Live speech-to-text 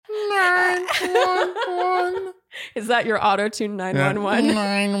Is that your auto-tune 911?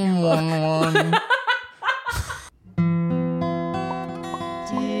 911.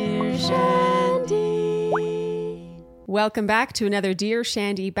 Dear Shandy. Welcome back to another Dear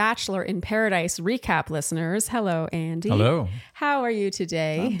Shandy Bachelor in Paradise recap, listeners. Hello, Andy. Hello. How are you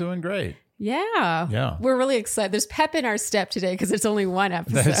today? I'm doing great. Yeah. We're really excited. There's pep in our step today because it's only one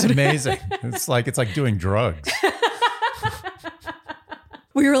episode. That's amazing. It's like doing drugs.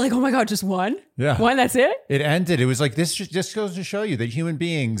 We were like, oh my God, just one? Yeah. One, that's it? It ended. It was like, this just goes to show you that human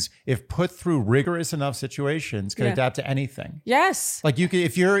beings, if put through rigorous enough situations, can adapt to anything. Yes. Like you can,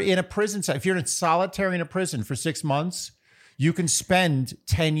 if you're in a prison, if you're in solitary in a prison for 6 months, you can spend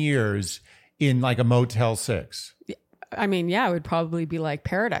 10 years in like a Motel 6. I mean, yeah, it would probably be like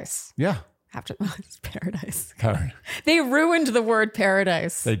paradise. Yeah. After it's paradise. Paradise. They ruined the word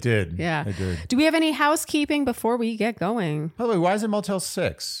paradise. They did. Yeah. They did. Do we have any housekeeping before we get going? By the way, why is it Motel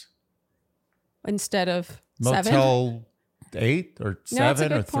 6? Instead of 7? Motel 8 or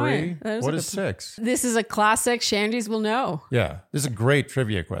 7 or 3? Point. What is 6? This is a classic. Shandies will know. Yeah. This is a great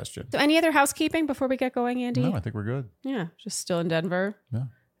trivia question. So any other housekeeping before we get going, Andy? No, I think we're good. Yeah. Just still in Denver. Yeah.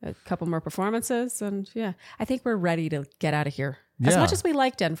 A couple more performances. And yeah, I think we're ready to get out of here. As Yeah. much as we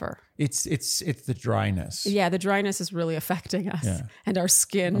like Denver. It's the dryness. Yeah, the dryness is really affecting us and our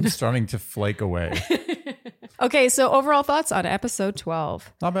skin. I'm starting to flake away. Okay, so overall thoughts on episode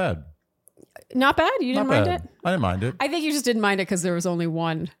 12. Not bad. Not bad? You didn't mind it? I didn't mind it. I think you just didn't mind it because there was only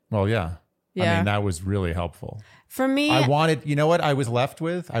one. Well, yeah. Yeah. I mean, that was really helpful. For me, I wanted, you know what I was left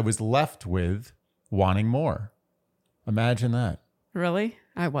with? I was left with wanting more. Imagine that. really?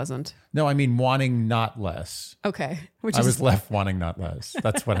 I wasn't. No, I mean wanting not less. Okay. I was left wanting not less.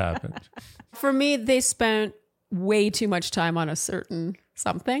 That's what happened. For me, they spent way too much time on a certain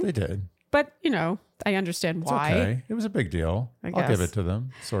something. They did. But, you know, I understand It's why. okay. It was a big deal. I'll give guess. it to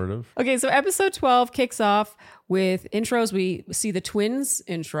them, sort of. Okay, so episode 12 kicks off with intros. We see the twins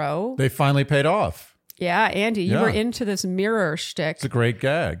intro. They finally paid off. Yeah, Andy, you Yeah. were into this mirror shtick. It's a great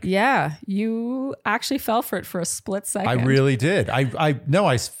gag. Yeah, you actually fell for it for a split second. I really did. I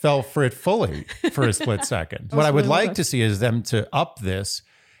fell for it fully for a split second. What I would really like good. to see is them to up this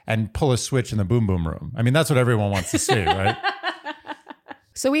and pull a switch in the boom boom room. I mean, that's what everyone wants to see, right?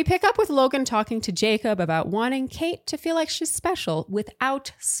 So we pick up with Logan talking to Jacob about wanting Kate to feel like she's special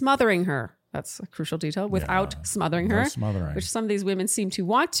without smothering her. That's a crucial detail. Without smothering No her. smothering. Which some of these women seem to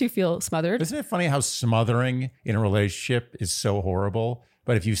want to feel smothered. Isn't it funny how smothering in a relationship is so horrible?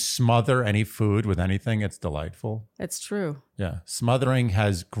 But if you smother any food with anything, it's delightful. It's true. Yeah. Smothering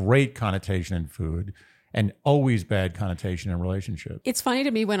has great connotation in food and always bad connotation in relationship. It's funny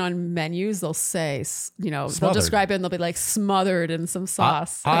to me when on menus they'll say, they'll Smothered. describe it and they'll be like smothered in some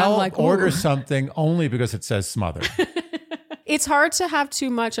sauce. And I'll I'm like, order ooh. something only because it says smothered. It's hard to have too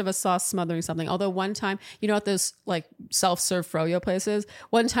much of a sauce smothering something. Although one time, at those like self-serve froyo places,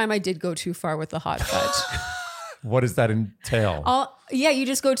 one time I did go too far with the hot fudge. What does that entail? You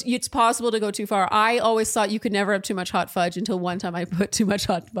just go. It's possible to go too far. I always thought you could never have too much hot fudge until one time I put too much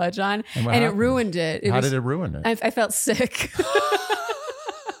hot fudge on, And what and it happened? ruined it. How did it ruin it? I felt sick.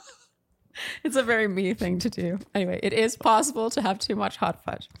 It's a very me thing to do. Anyway, it is possible to have too much hot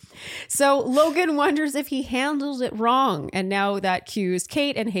fudge. So Logan wonders if he handled it wrong. And now that cues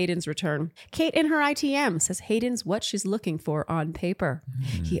Kate and Hayden's return. Kate in her ITM says Hayden's what she's looking for on paper.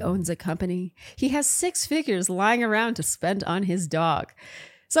 He owns a company. He has 6 figures lying around to spend on his dog.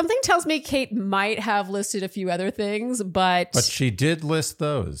 Something tells me Kate might have listed a few other things, but she did list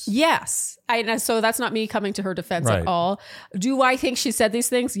those. yes. So that's not me coming to her defense Right. at all. Do I think she said these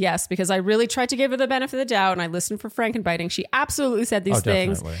things? Yes, because I really tried to give her the benefit of the doubt and I listened for Frankenbiting. She absolutely said these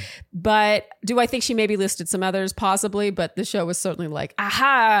things. Definitely. But do I think she maybe listed some others? Possibly. But the show was certainly like,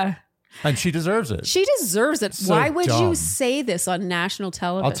 aha, And she deserves it. she deserves it. So Why would dumb. you say this on national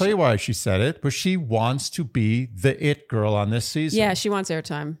television? I'll tell you why she said it, but she wants to be the it girl on this season. Yeah, she wants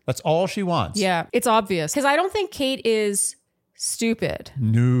airtime. That's all she wants. Yeah, it's obvious. Because I don't think Kate is stupid.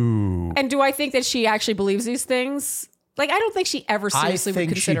 No. And do I think that she actually believes these things? Like, I don't think she ever seriously I think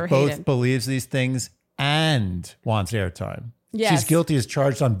would consider she both Hayden. believes these things and wants airtime. Yes. She's guilty as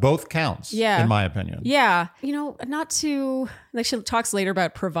charged on both counts, Yeah. in my opinion. Yeah. Not to, like, she talks later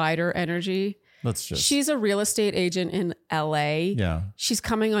about provider energy. Let's just. She's a real estate agent in LA. Yeah. She's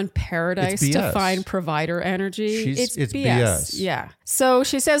coming on Paradise It's to BS. find provider energy. It's BS. BS. Yeah. So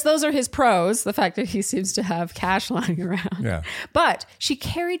she says those are his pros, the fact that he seems to have cash lying around. Yeah. But she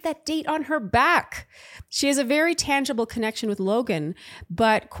carried that date on her back. She has a very tangible connection with Logan,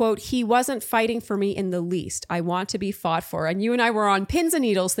 but, quote, he wasn't fighting for me in the least. I want to be fought for. And you and I were on pins and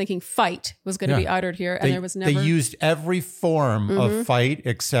needles thinking fight was going to be uttered here. And there was never. They used every form of fight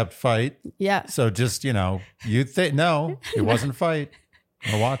except fight. Yeah. So just, you think, no, it wasn't fight.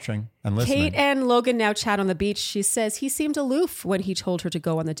 We're watching and listening. Kate and Logan now chat on the beach. She says he seemed aloof when he told her to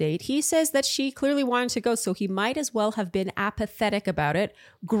go on the date. He says that she clearly wanted to go, so he might as well have been apathetic about it.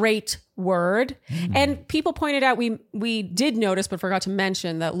 Great word. And people pointed out, we did notice but forgot to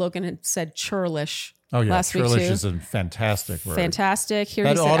mention that Logan had said churlish last week too. Churlish is a fantastic word. Fantastic. Here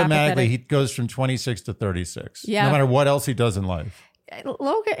That he said automatically, apathetic. he goes from 26 to 36. Yeah. No matter what else he does in life.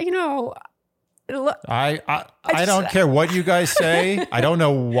 Logan, I don't care what you guys say. I don't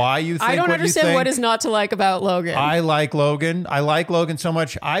know why you think I don't what understand you think. what is not to like about Logan. I like Logan. I like Logan so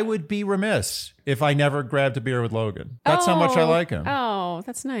much. I would be remiss if I never grabbed a beer with Logan. That's how much I like him. Oh,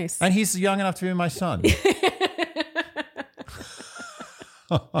 that's nice. And he's young enough to be my son.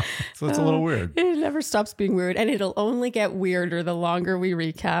 So it's a little weird. It never stops being weird, and it'll only get weirder the longer we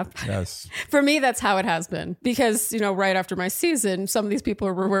recap. Yes. For me, that's how it has been. Because, right after my season, some of these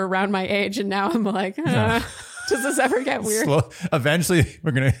people were around my age, and now I'm like, does this ever get weird? Eventually,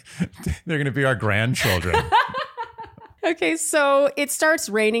 they're gonna be our grandchildren. Okay, so it starts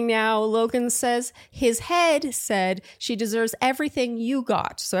raining now. Logan says his head said she deserves everything you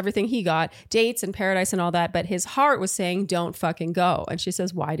got. So everything he got, dates and paradise and all that. But his heart was saying, don't fucking go. And she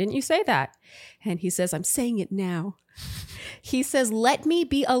says, why didn't you say that? And he says, I'm saying it now. He says, let me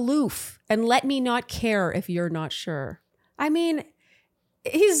be aloof and let me not care if you're not sure. I mean,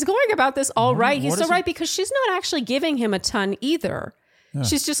 he's going about this all right. He's so right because she's not actually giving him a ton either. Yeah.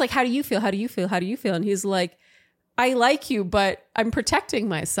 She's just like, how do you feel? How do you feel? How do you feel? And he's like, I like you, but I'm protecting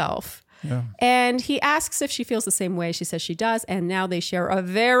myself. Yeah. And he asks if she feels the same way. She says she does. And now they share a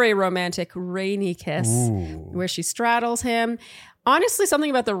very romantic rainy kiss where she straddles him. Honestly,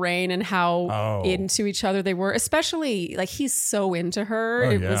 something about the rain and how into each other they were, especially like he's so into her.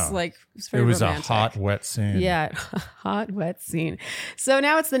 It was very romantic. A hot, wet scene. Yeah, hot, wet scene. So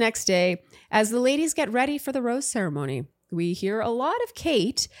now it's the next day. As the ladies get ready for the rose ceremony, we hear a lot of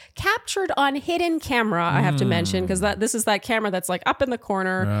Kate captured on hidden camera, I have to mention, because this is that camera that's like up in the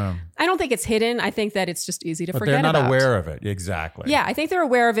corner. Yeah. I don't think it's hidden. I think that it's just easy to but forget they're not about. aware of it. Exactly. Yeah, I think they're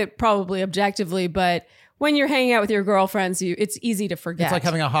aware of it probably objectively, but when you're hanging out with your girlfriends, it's easy to forget. It's like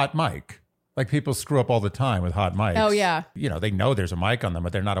having a hot mic. Like people screw up all the time with hot mics. Oh, yeah. They know there's a mic on them,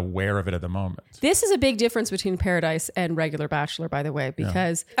 but they're not aware of it at the moment. This is a big difference between Paradise and regular Bachelor, by the way,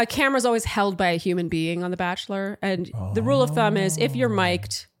 because a camera's always held by a human being on The Bachelor. And the rule of thumb is if you're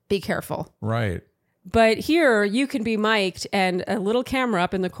mic'd, be careful. Right. But here you can be mic'd and a little camera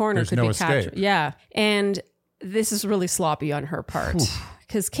up in the corner There's could no be escape. captured. Yeah. And this is really sloppy on her part.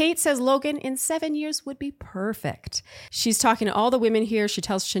 Because Kate says Logan in 7 years would be perfect. She's talking to all the women here. She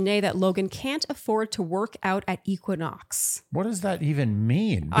tells Shanae that Logan can't afford to work out at Equinox. What does that even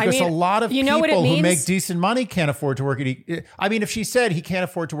mean? Because a lot of people who make decent money can't afford to work at... if she said he can't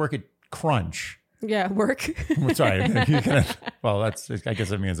afford to work at Crunch... Yeah, work. Sorry. I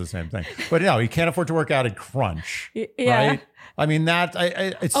guess it means the same thing. But no, he can't afford to work out at Crunch. Yeah. Right?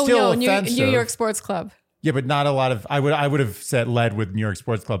 It's still offensive. New York Sports Club. Yeah, but not a lot of... I would have said led with New York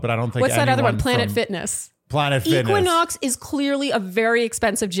Sports Club, but I don't think What's that other one? Planet Fitness. Equinox is clearly a very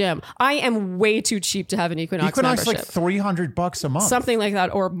expensive gym. I am way too cheap to have an Equinox membership. Like $300 a month. Something like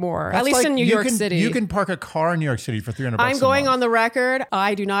that or more. At least in New York City. You can park a car in New York City for $300 I'm going on the record.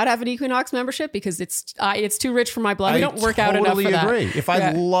 I do not have an Equinox membership because it's too rich for my blood. We don't work out enough for that. I totally agree. If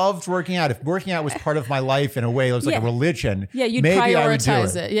I loved working out, if working out was part of my life in a way, it was like a religion. Yeah, you'd maybe prioritize I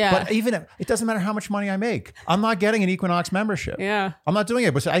would do it. Yeah. But even it doesn't matter how much money I make. I'm not getting an Equinox membership. Yeah. I'm not doing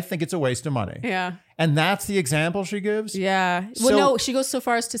it, but I think it's a waste of money. Yeah. And that's the example she gives? Yeah. Well, no, she goes so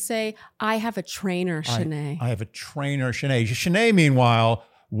far as to say, I have a trainer, Shanae. I have a trainer, Shanae. Shanae, meanwhile,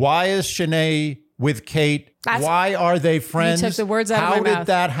 why is Shanae with Kate? Why are they friends? You took the words out of my mouth. How did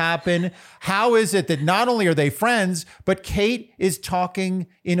that happen? How is it that not only are they friends, but Kate is talking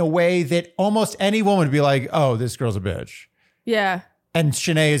in a way that almost any woman would be like, oh, this girl's a bitch. Yeah. And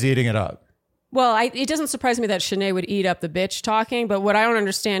Shanae is eating it up. Well, it doesn't surprise me that Shanae would eat up the bitch talking, but what I don't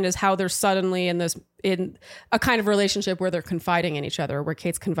understand is how they're suddenly in a kind of relationship where they're confiding in each other, where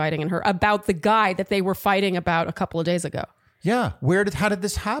Kate's confiding in her about the guy that they were fighting about a couple of days ago. Yeah. How did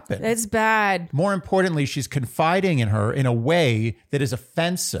this happen? It's bad. More importantly, she's confiding in her in a way that is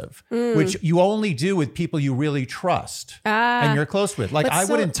offensive, which you only do with people you really trust and you're close with. Like, I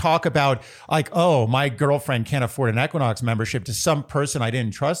wouldn't talk about like, oh, my girlfriend can't afford an Equinox membership to some person I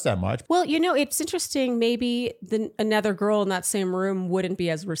didn't trust that much. Well, it's interesting. Maybe another girl in that same room wouldn't be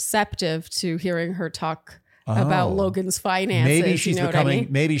as receptive to hearing her talk about Logan's finances. Maybe she's becoming,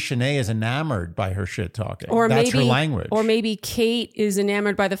 maybe Shanae is enamored by her shit talking. Or that's maybe, her language. Or maybe Kate is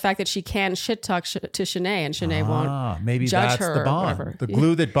enamored by the fact that she can shit talk to Shanae and Shanae won't maybe judge that's her. the bond. The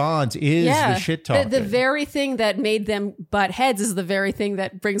glue that bonds is the shit talking. The very thing that made them butt heads is the very thing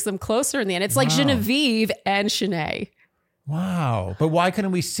that brings them closer in the end. It's like Genevieve and Shanae. Wow. But why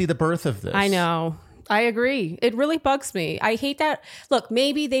couldn't we see the birth of this? I know. I agree. It really bugs me. I hate that. Look,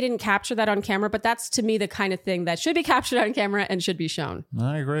 maybe they didn't capture that on camera, but that's to me the kind of thing that should be captured on camera and should be shown.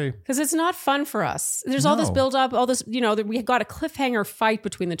 I agree. Because it's not fun for us. There's all this build up, all this, we got a cliffhanger fight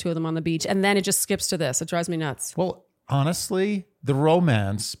between the two of them on the beach, and then it just skips to this. It drives me nuts. Well, honestly, the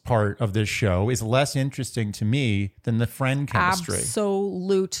romance part of this show is less interesting to me than the friend chemistry.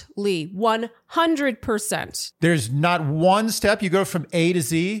 Absolutely. 100%. There's not one step. You go from A to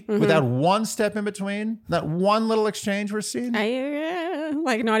Z without one step in between. Not one little exchange we're seeing.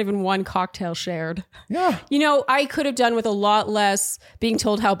 Like not even one cocktail shared. Yeah. I could have done with a lot less being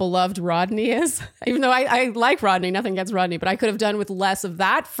told how beloved Rodney is. Even though I like Rodney, nothing against Rodney, but I could have done with less of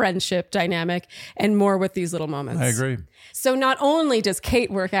that friendship dynamic and more with these little moments. I agree. So not only does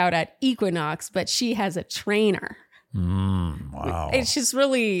Kate work out at Equinox, but she has a trainer. Wow. It's just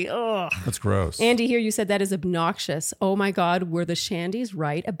really, that's gross. Andy, here you said that is obnoxious. Oh my God, were the Shandys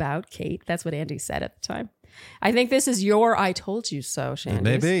right about Kate? That's what Andy said at the time. I think this is your I told you so, Shandys.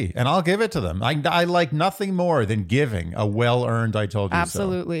 Maybe. And I'll give it to them. I like nothing more than giving a well-earned I told you so.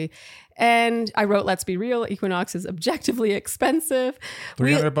 Absolutely. And I wrote, let's be real, Equinox is objectively expensive.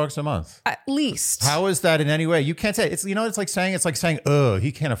 $300 a month. At least. How is that in any way? You can't say it's like saying, oh,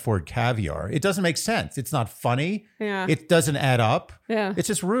 he can't afford caviar. It doesn't make sense. It's not funny. Yeah. It doesn't add up. Yeah. It's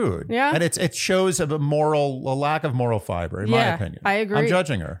just rude. Yeah. And it shows a lack of moral fiber, in my opinion. I agree. I'm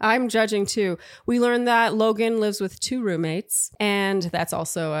judging her. I'm judging too. We learned that Logan lives with 2 roommates, and that's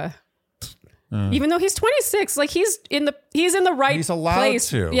also even though he's 26, like he's in the right He's allowed place.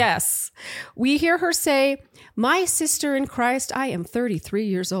 to. Yes. We hear her say, "My sister in Christ, I am 33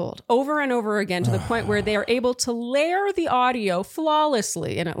 years old," over and over again, to the point where they are able to layer the audio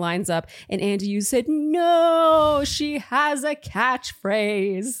flawlessly and it lines up. And Andy, you said, no, she has a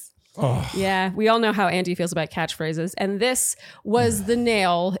catchphrase. Oh. Yeah, we all know how Andy feels about catchphrases. And this was the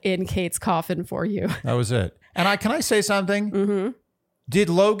nail in Kate's coffin for you. That was it. And can I say something? Mm-hmm. Did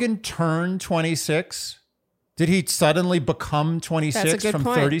Logan turn 26? Did he suddenly become 26 from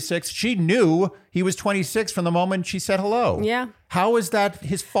 36? She knew he was 26 from the moment she said hello. Yeah. How is that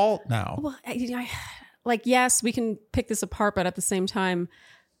his fault now? Well, yes, we can pick this apart, but at the same time,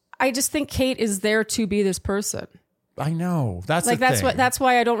 I just think Kate is there to be this person. I know. That's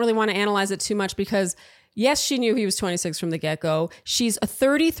why I don't really want to analyze it too much, because yes, she knew he was 26 from the get-go. She's a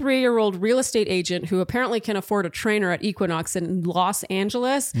 33-year-old real estate agent who apparently can afford a trainer at Equinox in Los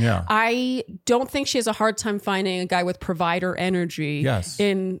Angeles. Yeah. I don't think she has a hard time finding a guy with provider energy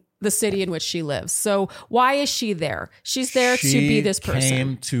in the city in which she lives. So why is she there? She's there to be this person. She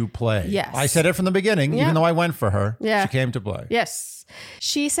came to play. Yes. I said it from the beginning, even though I went for her. Yeah. She came to play. Yes.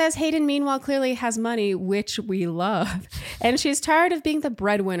 She says Hayden, meanwhile, clearly has money, which we love. And she's tired of being the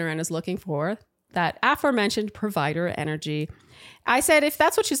breadwinner and is looking for that aforementioned provider energy. I said, if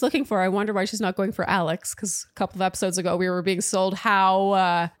that's what she's looking for, I wonder why she's not going for Alex, because a couple of episodes ago, we were being sold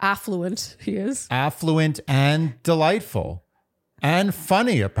how affluent he is. Affluent and delightful and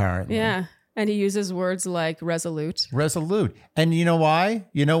funny, apparently. Yeah. And he uses words like resolute. Resolute. And you know why?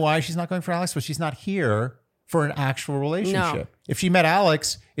 You know why she's not going for Alex? Well, she's not here for an actual relationship. No. If she met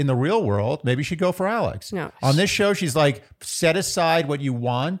Alex in the real world, maybe she'd go for Alex. No. On this show, she's like, set aside what you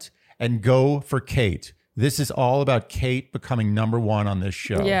want and go for Kate. This is all about Kate becoming number one on this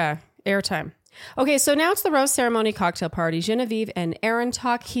show. Yeah, airtime. Okay, so now it's the rose ceremony cocktail party. Genevieve and Aaron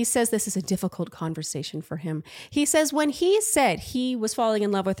talk. He says this is a difficult conversation for him. He says when he said he was falling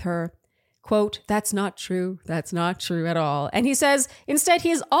in love with her, quote, "That's not true. That's not true at all." And he says instead he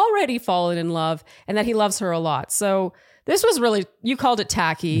has already fallen in love and that he loves her a lot. So this was really, you called it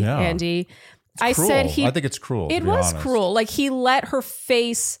tacky, Andy. I think it's cruel. It was cruel. Like he let her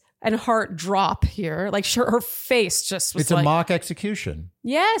face and heart drop here. Like her face just was It's a mock execution.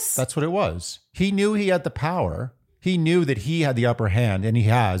 Yes. That's what it was. He knew he had the power. He knew that he had the upper hand, and he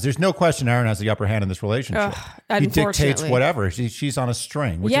has. There's no question Aaron has the upper hand in this relationship. He dictates whatever. She's on a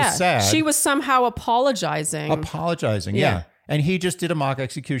string, which is sad. She was somehow apologizing. Yeah. and he just did a mock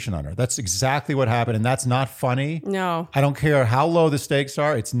execution on her. That's exactly what happened. And that's not funny. No. I don't care how low the stakes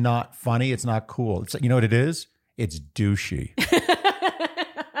are. It's not funny. It's not cool. You know what it is? It's douchey.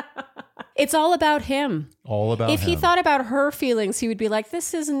 It's all about him. All about If him. he thought about her feelings, he would be like,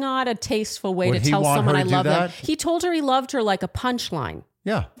 this is not a tasteful way Would to he tell want someone her I to do love them. that? He told her he loved her like a punchline.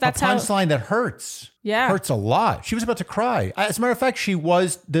 Yeah. That's a how- punchline that hurts. Yeah. Hurts a lot. She was about to cry. As a matter of fact,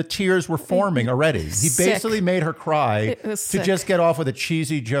 the tears were forming already. He Sick. basically made her cry It was to sick. just get off with a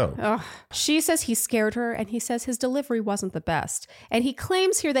cheesy joke. She says he scared her, and he says his delivery wasn't the best. And he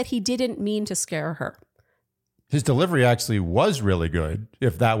claims here that he didn't mean to scare her. His delivery actually was really good,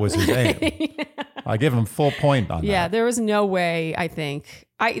 if that was his aim. I give him full point on Yeah, that. there was no way, I think.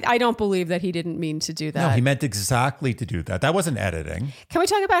 I don't believe that he didn't mean to do that. No, he meant exactly to do that. That wasn't editing. Can we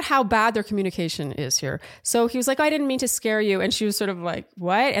talk about how bad their communication is here? So he was like, I didn't mean to scare you. And she was sort of like,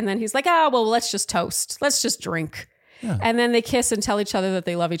 what? And then he's like, well, let's just toast. Let's just drink. Yeah. And then they kiss and tell each other that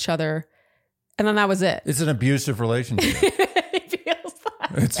they love each other. And then that was it. It's an abusive relationship. It feels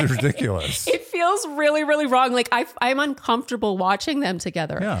like, It's ridiculous. it feels really, really wrong. Like I'm uncomfortable watching them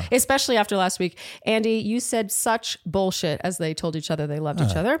together, Yeah. especially after last week. Andy, you said such bullshit as they told each other they loved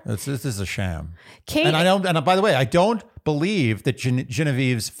each other. This is a sham. Kate, And by the way, I don't believe that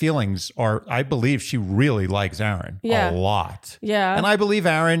Genevieve's feelings are, I believe she really likes Aaron Yeah. a lot. Yeah. And I believe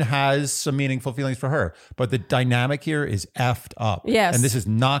Aaron has some meaningful feelings for her. But the dynamic here is effed up. Yes. And this is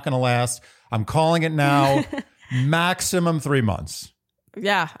not going to last. I'm calling it now. Maximum 3 months.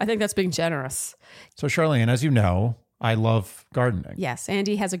 yeah, I think that's being generous. So Charlene, as you know, I love gardening. Yes,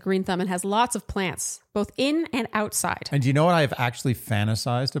 Andy has a green thumb and has lots of plants, both in and outside. And do you know what I've actually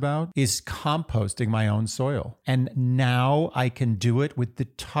fantasized about? Is composting my own soil. And now I can do it with the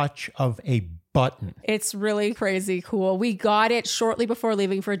touch of a button. It's really crazy cool. We got it shortly before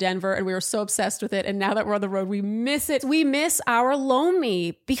leaving for Denver and we were so obsessed with it. And now that we're on the road, we miss it. We miss our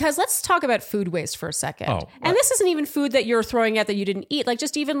lomi because let's talk about food waste for a second. And this isn't even food that you're throwing out that you didn't eat, like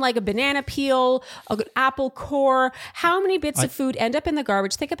just even like a banana peel, an apple core. How many bits of food end up in the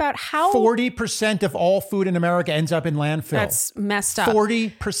garbage? Think about how 40% of all food in America ends up in landfill. that's messed up.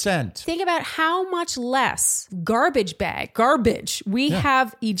 40%. Think about how much less garbage we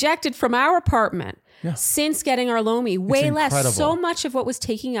have ejected from our apartment since getting our lomi. Way less. incredible. So much of what was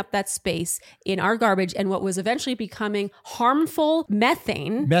taking up that space in our garbage and what was eventually becoming harmful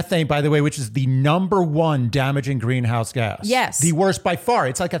methane. Methane, by the way, which is the #1 damaging greenhouse gas. Yes. The worst by far.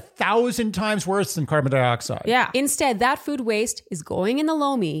 It's like 1,000 times worse than carbon dioxide. Yeah. Instead, that food waste is going in the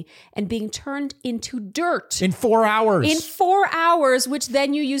lomi and being turned into dirt. In 4 hours. In 4 hours, which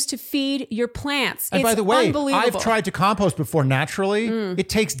then you use to feed your plants. And it's by the way, unbelievable. I've tried to compost before naturally. It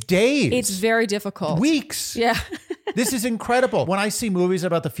takes days. It's very difficult. weeks. Yeah. This is incredible. When I see movies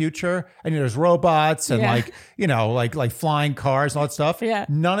about the future and there's robots and Yeah. like flying cars and all that stuff, Yeah.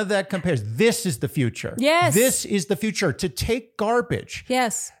 none of that compares. This is the future. Yes. This is the future. To take garbage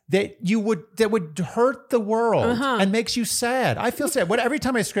Yes. that would hurt the world and makes you sad. I feel sad. Every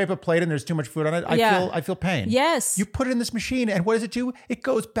time I scrape a plate and there's too much food on it, I feel pain. Yes. You put it in this machine and what does it do? It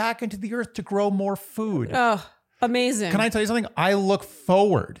goes back into the earth to grow more food. Oh, amazing. Can I tell you something? I look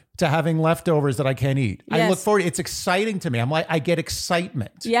forward to having leftovers that I can't eat. I Yes. look forward. It's exciting to me. I get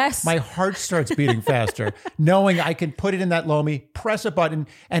excitement. Yes. My heart starts beating faster, knowing I can put it in that lomi, press a button,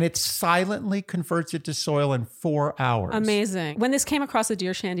 and it silently converts it to soil in 4 hours. Amazing. When this came across the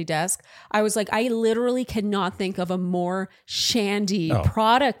Dear Shandy desk, I was like, I literally cannot think of a more Shandy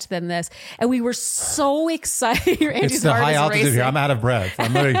product than this. And we were so excited. Andy's It's the heart high is altitude racing. here. I'm out of breath.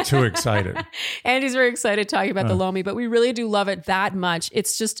 I'm literally too excited. Andy's very excited talking about the Lomi, but we really do love it that much.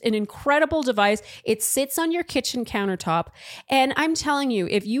 It's just an incredible device. It sits on your kitchen countertop. And I'm telling you,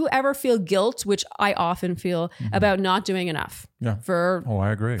 if you ever feel guilt, which I often feel about not doing enough Yeah. for Oh,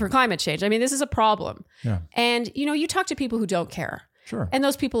 I agree. climate change. I mean, this is a problem. Yeah. And, you talk to people who don't care. Sure. And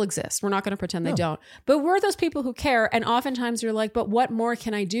those people exist. We're not going to pretend they don't. But we're those people who care. And oftentimes you're like, but what more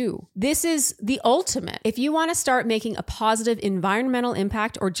can I do? This is the ultimate. If you want to start making a positive environmental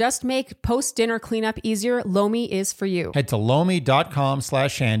impact or just make post-dinner cleanup easier, Lomi is for you. Head to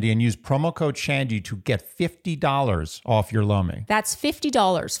lomi.com/Shandy and use promo code Shandy to get $50 off your Lomi. That's $50,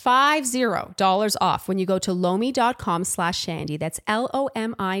 $50 off when you go to lomi.com/Shandy. That's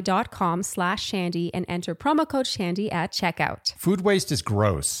LOMI.com/Shandy and enter promo code Shandy at checkout. Food waste is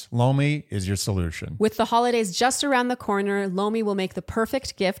gross. Lomi is your solution. With the holidays just around the corner, Lomi will make the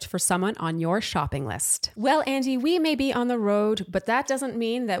perfect gift for someone on your shopping list. Well, Andy, we may be on the road, but that doesn't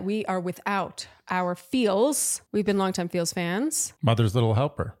mean that we are without our feels. We've been longtime feels fans. Mother's Little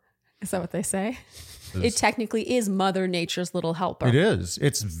Helper. Is that what they say? It technically is Mother Nature's little helper. It is.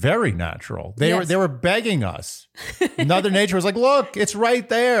 It's very natural. They Yes. were begging us. Mother Nature was like, look, it's right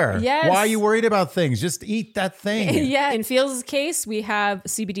there. Yes. Why are you worried about things? Just eat that thing. Yeah. In Fields' case, we have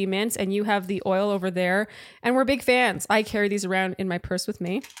CBD mints and you have the oil over there. And we're big fans. I carry these around in my purse with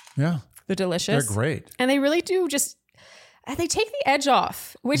me. Yeah. They're delicious. They're great. And they really do they take the edge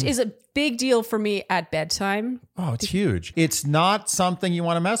off, which is a big deal for me at bedtime. Oh, it's huge. It's not something you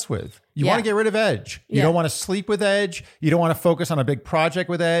want to mess with. You Yeah. want to get rid of edge. You Yeah. don't want to sleep with edge. You don't want to focus on a big project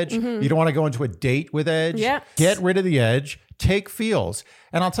with edge. You don't want to go into a date with edge. Yeah. Get rid of the edge. Take feels.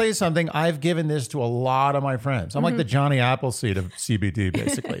 And I'll tell you something, I've given this to a lot of my friends. I'm like the Johnny Appleseed of CBD,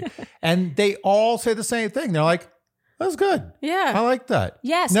 basically. And they all say the same thing. They're like, that's good. Yeah. I like that.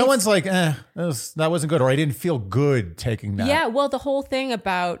 Yes, No it's- one's like, that wasn't good, or I didn't feel good taking that. Yeah, well, the whole thing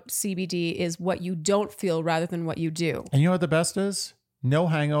about CBD is what you don't feel rather than what you do. And you know what the best is? No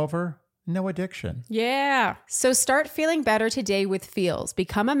hangover, no addiction. Yeah. So start feeling better today with Feels.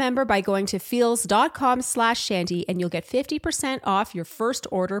 Become a member by going to feels.com/shandy and you'll get 50% off your first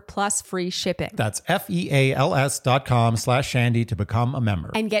order plus free shipping. That's FEALS.com/Shandy to become a member.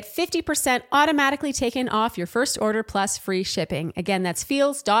 And get 50% automatically taken off your first order plus free shipping. Again, that's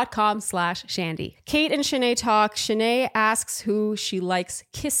feels.com/Shandy. Kate and Shanae talk. Shanae asks who she likes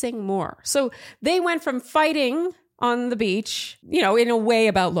kissing more. So they went from fighting on the beach, in a way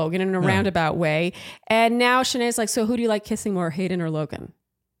about Logan, in a roundabout way. And now Shanae's like, so who do you like kissing more, Hayden or Logan?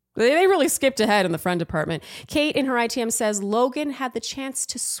 They really skipped ahead in the friend department. Kate in her ITM says Logan had the chance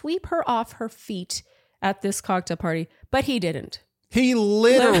to sweep her off her feet at this cocktail party, but he didn't. He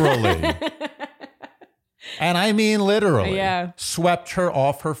literally, and I mean literally, Yeah. swept her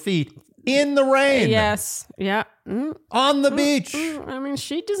off her feet in the rain. Yes. Yeah. On the beach. I mean,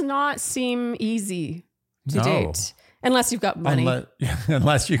 she does not seem easy to No. date. Unless you've got money.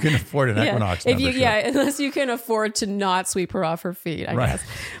 Unless you can afford an Equinox membership. Unless you can afford to not sweep her off her feet, I guess.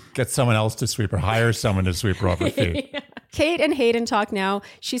 Get someone else to sweep her. Hire someone to sweep her off her feet. Kate and Hayden talk now.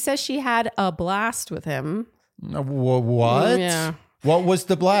 She says she had a blast with him. What? Yeah. What was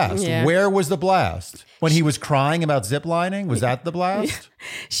the blast? Yeah. Where was the blast? When he was crying about ziplining? Was that the blast?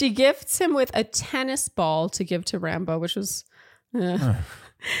 She gifts him with a tennis ball to give to Rambo, which was...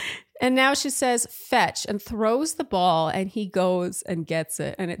 And now she says, fetch, and throws the ball, and he goes and gets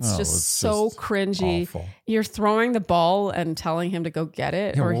it. And it's just so just cringy. awful. You're throwing the ball and telling him to go get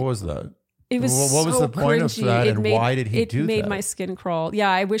it. Yeah, or what was that? It was What was so the point cringy. of that, It and made- why did he do that? It made my skin crawl.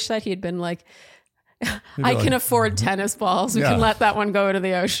 Yeah, I wish that he had been like, I can afford tennis balls. We Yeah. can let that one go to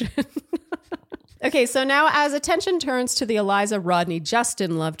the ocean. Okay, so now as attention turns to the Eliza, Rodney,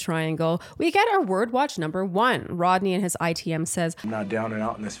 Justin love triangle, we get our word watch number 1. Rodney in his ITM says, I'm not down and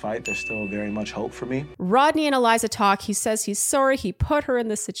out in this fight. There's still very much hope for me. Rodney and Eliza talk. He says he's sorry he put her in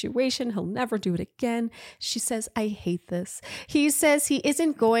this situation. He'll never do it again. She says, I hate this. He says he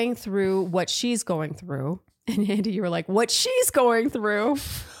isn't going through what she's going through. And Andy, you were like, what she's going through?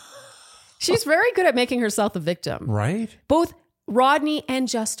 She's very good at making herself the victim. Right? Both Rodney and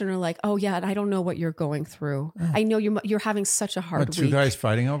Justin are like, oh yeah, I don't know what you're going through. I know you're having such a hard What, two week. guys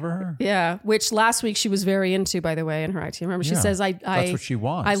fighting over her? Yeah, which last week she was very into, by the way, in her IT. Remember, she Yeah, says, that's what she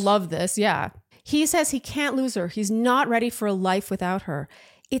wants. I love this. Yeah. He says he can't lose her. He's not ready for a life without her.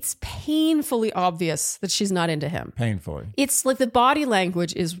 It's painfully obvious that she's not into him. Painfully. It's like the body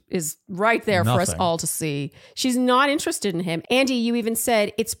language is right there for us Nothing. all to see. She's not interested in him. Andy, you even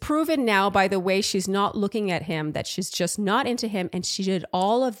said it's proven now by the way she's not looking at him that she's just not into him, and she did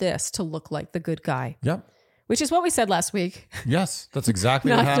all of this to look like the good guy, Yep. which is what we said last week. Yes, that's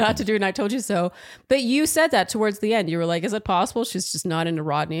exactly what Not happened. to do, and I told you so. But you said that towards the end. You were like, is it possible she's just not into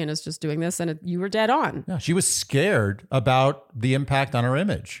Rodney and is just doing this? And you were dead on. Yeah, she was scared about the impact on her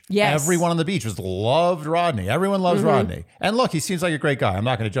image. Yes. Everyone on the beach loved Rodney. Everyone loves Rodney. And look, he seems like a great guy. I'm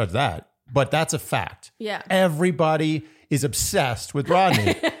not going to judge that. But that's a fact. Yeah. Everybody is obsessed with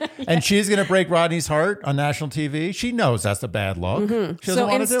Rodney. And she's going to break Rodney's heart on national TV. She knows that's a bad look. She doesn't So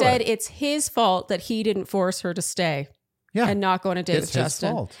want to do instead, it. it's his fault that he didn't force her to stay. Yeah. And not go on a date It's with his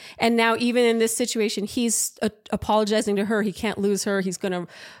Justin. fault. And now, even in this situation, he's apologizing to her. He can't lose her. He's going to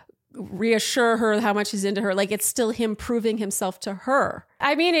reassure her how much he's into her. Like, it's still him proving himself to her.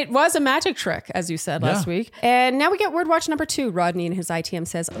 I mean, it was a magic trick, as you said last Yeah. week. And now we get word watch number 2. Rodney in his ITM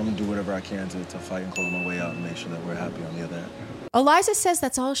says, I'm going to do whatever I can to fight and claw my way out and make sure that we're happy on the other end. Eliza says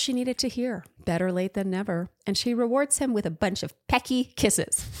that's all she needed to hear. Better late than never. And she rewards him with a bunch of pecky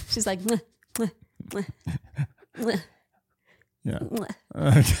kisses. She's like, mwah, mwah, mwah, mwah.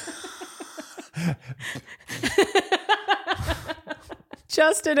 Yeah.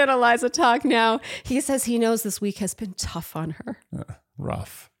 Justin and Eliza talk now. He says he knows this week has been tough on her.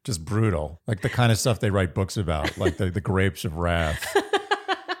 Rough. Just brutal. Like the kind of stuff they write books about, like the grapes of wrath.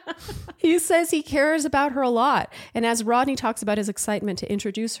 He says he cares about her a lot. And as Rodney talks about his excitement to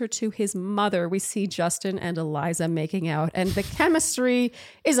introduce her to his mother, we see Justin and Eliza making out. And the chemistry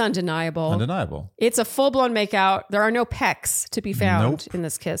is undeniable. Undeniable. It's a full-blown makeout. There are no pecks to be found in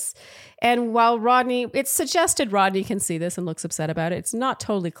this kiss. And while Rodney, it's suggested Rodney can see this and looks upset about it. It's not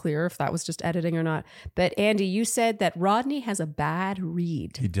totally clear if that was just editing or not. But Andy, you said that Rodney has a bad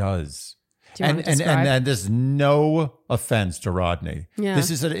read. He does. Do you want to describe? And there's no offense to Rodney. Yeah. This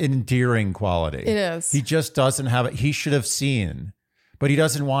is an endearing quality. It is. He just doesn't have it. He should have seen, but he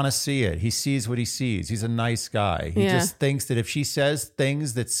doesn't want to see it. He sees what he sees. He's a nice guy. He just thinks that if she says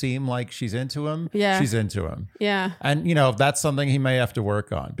things that seem like she's into him, she's into him. Yeah. And, that's something he may have to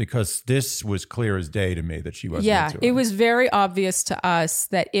work on because this was clear as day to me that she wasn't into him. It was very obvious to us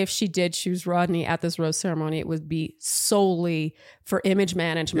that if she did choose Rodney at this rose ceremony, it would be solely for image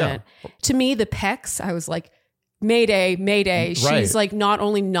management. Yeah. To me, the pecs, I was like, Mayday, Mayday. Right. She's like not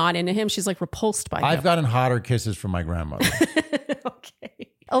only not into him, she's like repulsed by him. I've gotten hotter kisses from my grandmother.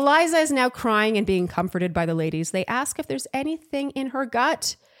 Okay. Eliza is now crying and being comforted by the ladies. They ask if there's anything in her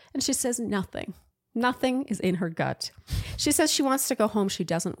gut, and she says nothing. Nothing is in her gut. She says she wants to go home. She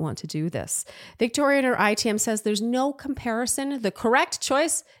doesn't want to do this. Victoria in her ITM says there's no comparison. The correct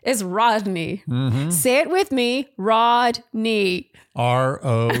choice is Rodney. Mm-hmm. Say it with me, Rodney.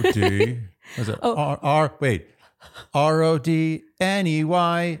 R-O-D. Was it wait.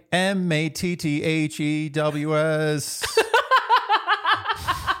 RODNEYMATTHEWS.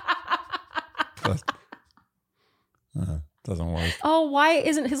 Doesn't work. Oh, why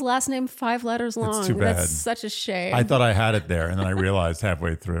isn't his last name 5 letters long? It's too bad. That's such a shame. I thought I had it there, and then I realized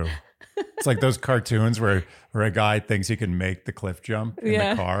halfway through. It's like those cartoons where a guy thinks he can make the cliff jump in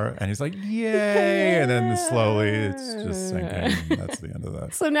the car, and he's like, yay! And then slowly it's just sinking. And that's the end of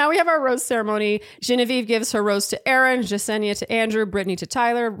that. So now we have our rose ceremony. Genevieve gives her rose to Aaron, Jasenia to Andrew, Brittany to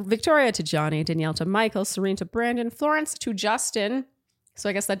Tyler, Victoria to Johnny, Danielle to Michael, Serene to Brandon, Florence to Justin. So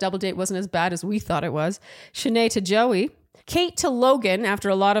I guess that double date wasn't as bad as we thought it was. Shanae to Joey. Kate to Logan after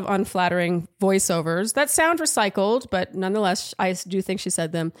a lot of unflattering voiceovers that sound recycled, but nonetheless, I do think she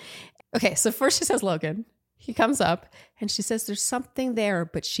said them. Okay, so first she says Logan. He comes up and she says there's something there,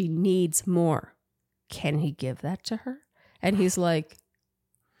 but she needs more. Can he give that to her? And he's like,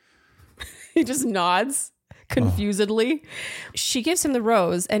 he just nods confusedly. She gives him the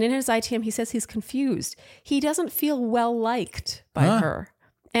rose, and in his ITM, he says he's confused. He doesn't feel well liked by her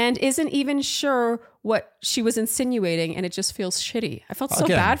and isn't even sure what she was insinuating, and it just feels shitty. I felt so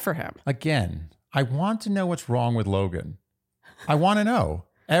bad for him. Again, I want to know what's wrong with Logan. I want to know.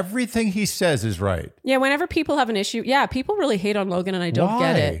 Everything he says is right. Yeah, whenever people have an issue, people really hate on Logan, and I don't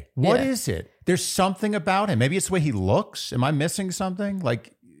get it. What is it? There's something about him. Maybe it's the way he looks. Am I missing something?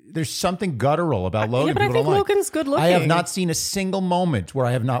 Like, there's something guttural about Logan. Yeah, but I think Logan's good looking. I have not seen a single moment where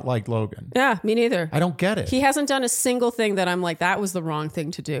I have not liked Logan. Yeah, me neither. I don't get it. He hasn't done a single thing that I'm like, that was the wrong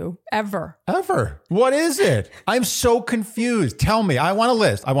thing to do. Ever. What is it? I'm so confused. Tell me. I want a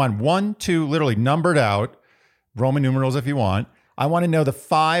list. I want 1, 2, literally numbered out, Roman numerals if you want. I want to know the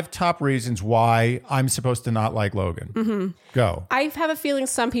 5 top reasons why I'm supposed to not like Logan. Mm-hmm. Go. I have a feeling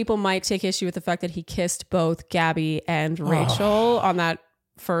some people might take issue with the fact that he kissed both Gabby and Rachel on that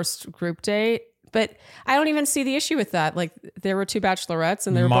first group date. But I don't even see the issue with that. Like, there were 2 bachelorettes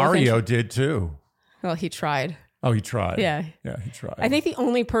and they were Mario did too. Well, he tried. Oh, he tried. Yeah, he tried. I think the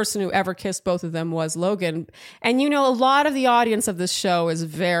only person who ever kissed both of them was Logan. And a lot of the audience of this show is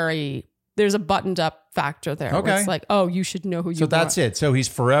there's a buttoned up factor there. Okay. It's like, oh, you should know who you So that's it. So he's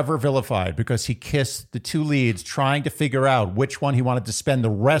forever vilified because he kissed the 2 leads trying to figure out which one he wanted to spend the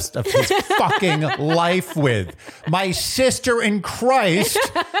rest of his fucking life with. My sister in Christ,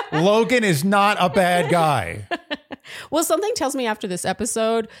 Logan is not a bad guy. Well, something tells me after this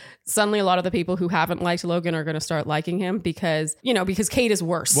episode, suddenly a lot of the people who haven't liked Logan are going to start liking him because Kate is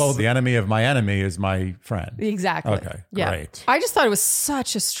worse. Well, the enemy of my enemy is my friend. Exactly. Okay, great. I just thought it was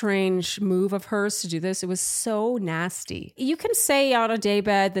such a strange move of hers to do this. It was so nasty. You can say on a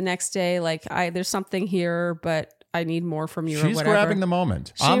daybed the next day, like, there's something here, but I need more from you. She's or whatever. grabbing the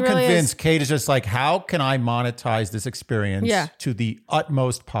moment. I'm really convinced Kate is just like, how can I monetize this experience to the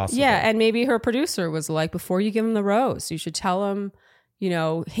utmost possible? Yeah, and maybe her producer was like, before you give him the rose, you should tell him,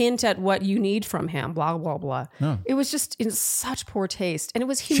 hint at what you need from him, blah, blah, blah. No. It was just in such poor taste. And it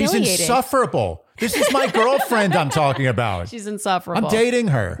was She's humiliating. insufferable. This is my girlfriend I'm talking about. She's insufferable. I'm dating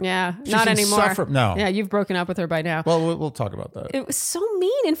her. Yeah, She's not anymore. No. Yeah, you've broken up with her by now. Well, we'll talk about that. It was so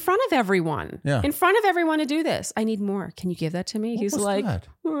mean in front of everyone. Yeah. In front of everyone to do this. I need more. Can you give that to me? He's was like, that?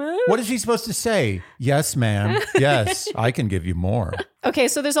 What is he supposed to say? Yes, ma'am. Yes, I can give you more. Okay,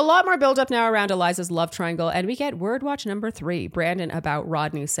 so there's a lot more buildup now around Eliza's love triangle, and we get word watch number 3. Brandon about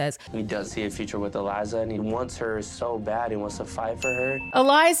Rodney says, He does see a future with Eliza, and he wants her so bad. He wants to fight for her.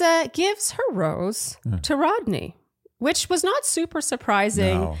 Eliza gives her rose to Rodney, which was not super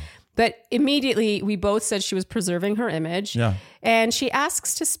surprising. No. But immediately, we both said she was preserving her image. Yeah. And she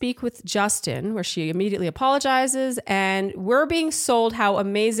asks to speak with Justin, where she immediately apologizes. And we're being sold how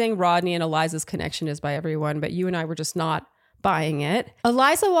amazing Rodney and Eliza's connection is by everyone. But you and I were just not buying it.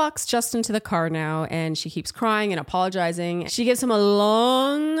 Eliza walks Justin to the car now, and she keeps crying and apologizing. She gives him a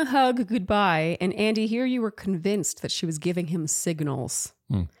long hug goodbye. And Andy, here you were convinced that she was giving him signals.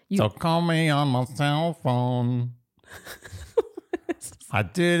 So call me on my cell phone. I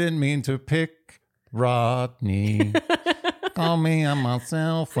didn't mean to pick Rodney. Call me on my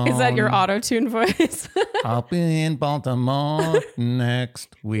cell phone. Is that your auto-tune voice? I'll be in Baltimore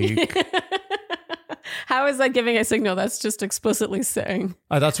next week. How is that giving a signal? That's just explicitly saying.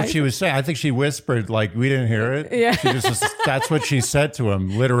 That's what she was saying. I think she whispered, like, we didn't hear it. Yeah. That's what she said to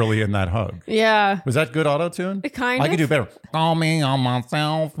him, literally in that hug. Yeah. Was that good auto-tune? Kind I of. could do better. Call me on my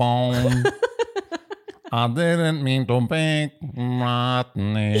cell phone. I didn't mean to pick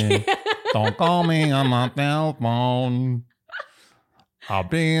Rodney. Don't call me on my cell phone. I'll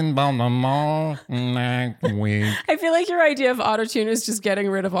be in Baltimore next week. I feel like your idea of auto-tune is just getting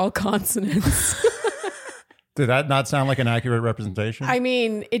rid of all consonants. Did that not sound like an accurate representation? I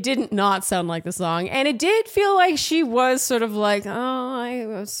mean, it didn't not sound like the song. And it did feel like she was sort of like, oh,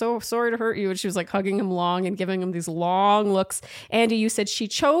 I'm so sorry to hurt you. And she was like hugging him long and giving him these long looks. Andy, you said she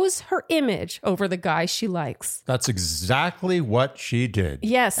chose her image over the guy she likes. That's exactly what she did.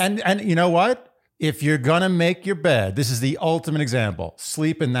 Yes. And you know what? If you're going to make your bed, this is the ultimate example.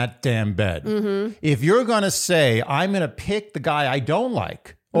 Sleep in that damn bed. Mm-hmm. If you're going to say, I'm going to pick the guy I don't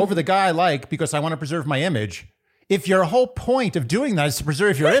like over the guy I like because I want to preserve my image, if your whole point of doing that is to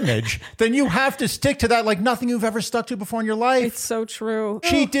preserve your image, then you have to stick to that like nothing you've ever stuck to before in your life. It's so true.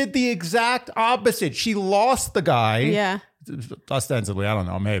 She did the exact opposite. She lost the guy. Yeah. Ostensibly, I don't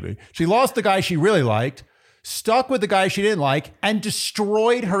know, maybe. She lost the guy she really liked, stuck with the guy she didn't like, and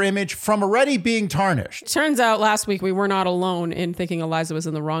destroyed her image from already being tarnished. Turns out last week we were not alone in thinking Eliza was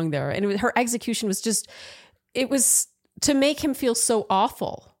in the wrong there. And her execution was just, it was to make him feel so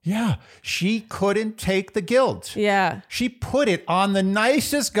awful. Yeah, she couldn't take the guilt. Yeah. She put it on the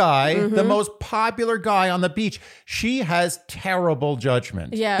nicest guy, the most popular guy on the beach. She has terrible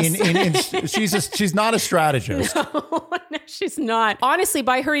judgment. Yes. She's not a strategist. No, she's not. Honestly,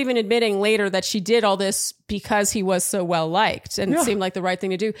 by her even admitting later that she did all this because he was so well liked and it seemed like the right thing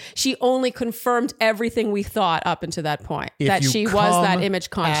to do, she only confirmed everything we thought up until that point, that she was that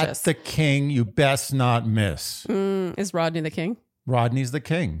image conscious. At the king, you best not miss. Is Rodney the king? Rodney's the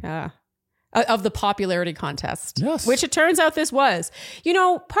king. Yeah. Of the popularity contest. Yes. Which it turns out this was. You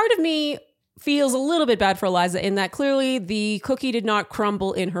know, part of me feels a little bit bad for Eliza in that clearly the cookie did not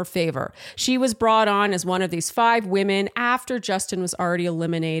crumble in her favor. She was brought on as one of these 5 women after Justin was already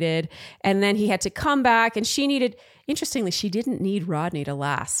eliminated. And then he had to come back and she needed... Interestingly, she didn't need Rodney to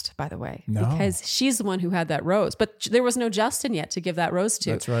last, by the way, because she's the one who had that rose. But there was no Justin yet to give that rose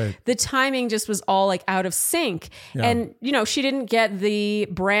to. That's right. The timing just was all like out of sync. Yeah. And, you know, she didn't get the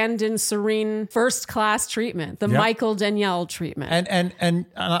Brandon Serene first class treatment, the Michael Danielle treatment. And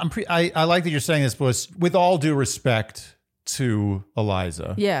I like that you're saying this, but with all due respect to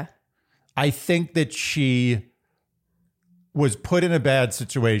Eliza. Yeah. I think that she was put in a bad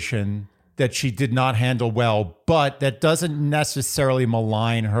situation that she did not handle well, but that doesn't necessarily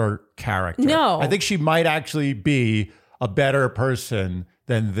malign her character. No. I think she might actually be a better person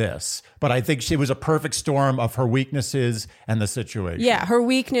than this, but I think she was a perfect storm of her weaknesses and the situation. Yeah, her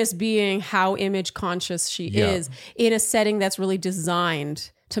weakness being how image conscious she is in a setting that's really designed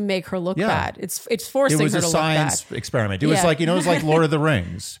to make her look bad. It's forcing her to look bad. It was a science experiment. It was like, it was like Lord of the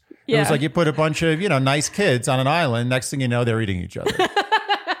Rings. It was like you put a bunch of, nice kids on an island. Next thing you know, they're eating each other.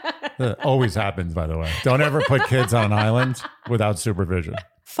 That always happens, by the way. Don't ever put kids on an island without supervision.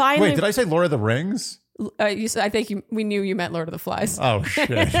 Finally, wait, did I say Lord of the Rings? I think we knew you meant Lord of the Flies. Oh,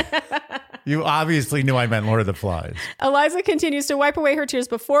 shit. You obviously knew I meant Lord of the Flies. Eliza continues to wipe away her tears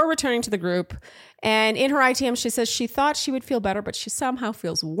before returning to the group. And in her ITM, she says she thought she would feel better, but she somehow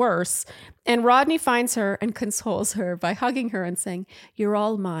feels worse. And Rodney finds her and consoles her by hugging her and saying, "You're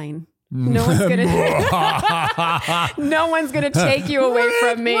all mine. No one's gonna take you away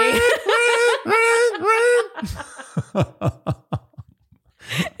from me."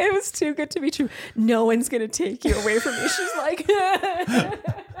 It was too good to be true. No one's gonna take you away from me. She's like,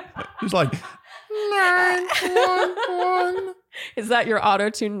 He's like, 911. Is that your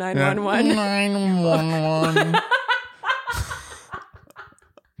auto-tune 911? 911.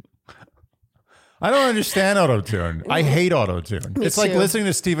 I don't understand auto-tune. I hate auto-tune. It's like too. listening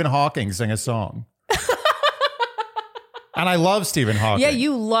to Stephen Hawking sing a song. And I love Stephen Hawking. Yeah,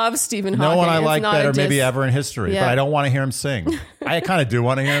 you love Stephen Hawking. No one I It's like not better a maybe diss. ever in history, Yeah. but I don't want to hear him sing. I kind of do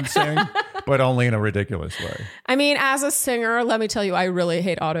want to hear him sing, but only in a ridiculous way. I mean, as a singer, let me tell you, I really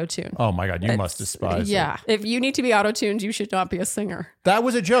hate auto-tune. Oh my God, you must despise it. Yeah. If you need to be auto-tuned, you should not be a singer. That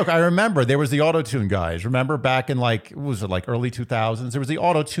was a joke. I remember there was the auto-tune guys. Remember back in like, what was it, like early 2000s? There was the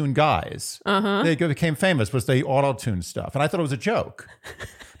auto-tune guys. They became famous was the auto-tune stuff. And I thought it was a joke.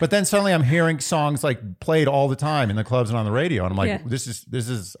 But then suddenly I'm hearing songs like played all the time in the clubs and on the radio. And I'm like, Yeah. this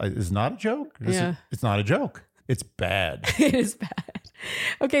is not a joke. It's not a joke. It's bad. It is bad.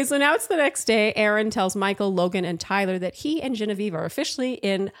 Okay, so now it's the next day. Aaron tells Michael, Logan, and Tyler that he and Genevieve are officially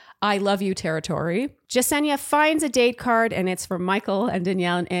in I love you territory. Jasenia finds a date card, and it's for Michael and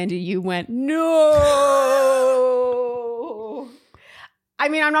Danielle and Andy. You went, no. I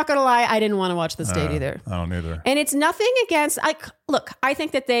mean, I'm not going to lie. I didn't want to watch this date either. I don't either. And it's nothing against, look, I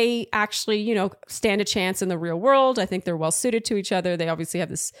think that they actually, stand a chance in the real world. I think they're well suited to each other. They obviously have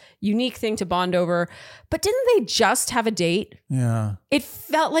this unique thing to bond over. But didn't they just have a date? Yeah. It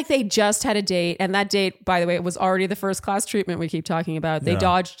felt like they just had a date. And that date, by the way, it was already the first class treatment we keep talking about. They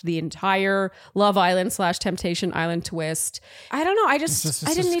dodged the entire Love Island / Temptation Island twist. I don't know. I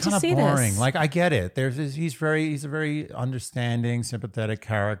didn't need to see boring. this. Like I get it. He's a very understanding, sympathetic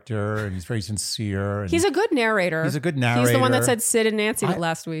character, and he's very sincere. And He's a good narrator. He's a good He's the one that narrator. said Sid and Nancy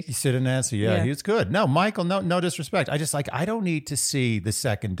last week. Sid and Nancy, yeah, Yeah. he was good. No, Michael, no disrespect. I don't need to see the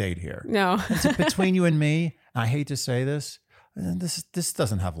second date here. No. Between you and me, I hate to say this, this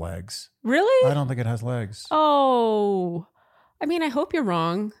doesn't have legs. Really? I don't think it has legs. Oh, I mean, I hope you're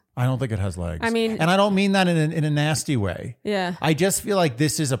wrong. I don't think it has legs. I mean- and I don't mean that in a nasty way. Yeah. I just feel like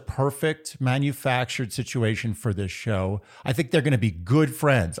this is a perfect manufactured situation for this show. I think they're going to be good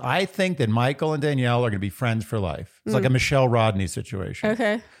friends. I think that Michael and Danielle are going to be friends for life. It's like a Michelle Rodney situation.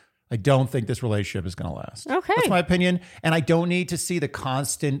 Okay. I don't think this relationship is going to last. Okay. That's my opinion. And I don't need to see the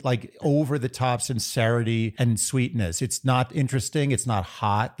constant, like, over the top sincerity and sweetness. It's not interesting. It's not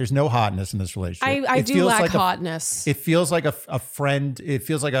hot. There's no hotness in this relationship. I It do feels lack like hotness. It feels like a friend. It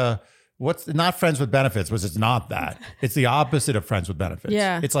feels like not friends with benefits, because it's not that. It's the opposite of friends with benefits.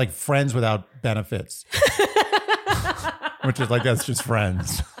 Yeah. It's like friends without benefits, which is like, that's just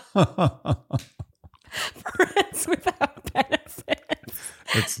friends. Friends without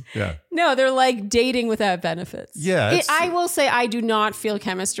benefits. Yeah. No, they're like dating without benefits. Yeah, I will say I do not feel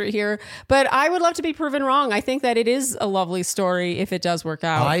chemistry here, but I would love to be proven wrong. I think that it is a lovely story if it does work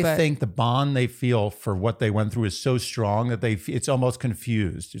out. I but- think the bond they feel for what they went through is so strong that it's almost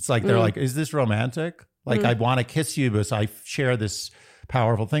confused. It's like they're like, is this romantic? Like, I want to kiss you because I share this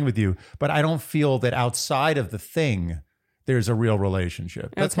powerful thing with you, but I don't feel that outside of the thing, there's a real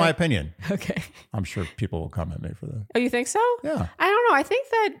relationship. That's Okay. my opinion. Okay. I'm sure people will come at me for that. Oh, you think so? Yeah. I don't know. I think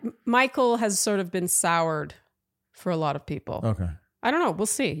that Michael has sort of been soured for a lot of people. Okay. I don't know. We'll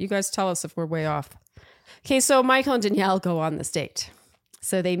see. You guys tell us if we're way off. Okay, so Michael and Danielle go on this date.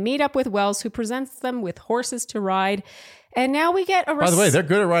 So they meet up with Wells, who presents them with horses to ride. And now we get a... By the way, they're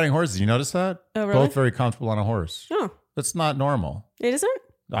good at riding horses. You notice that? Oh, really? Both very comfortable on a horse. Oh, That's not normal. it isn't?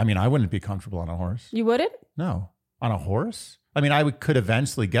 I mean, I wouldn't be comfortable on a horse. You wouldn't? No. On a horse? I mean, could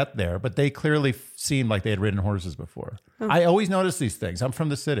eventually get there, but they clearly seemed like they had ridden horses before. I always notice these things. I'm from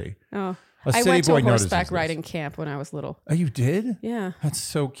the city. Oh. A I city went to boy a notices horseback this. riding camp when I was little. Oh, you did? Yeah. That's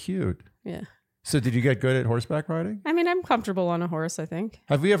so cute. Yeah. So did you get good at horseback riding? I mean, I'm comfortable on a horse, I think.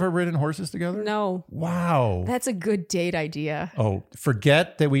 Have we ever ridden horses together? No. Wow. That's a good date idea. Oh,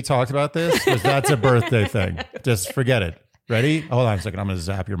 forget that we talked about this, because that's a birthday thing. Just forget it. Ready? Hold on a second. I'm going to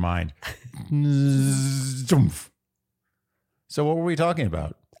zap your mind. So what were we talking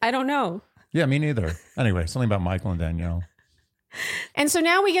about? I don't know. Yeah, me neither. Anyway, something about Michael and Danielle. And so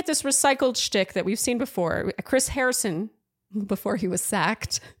now we get this recycled shtick that we've seen before. Chris Harrison, before he was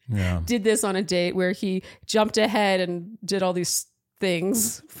sacked, Yeah. did this on a date where he jumped ahead and did all these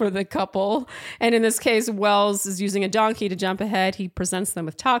things for the couple. And in this case, Wells is using a donkey to jump ahead. He presents them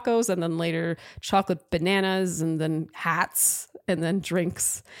with tacos and then later chocolate bananas and then hats and then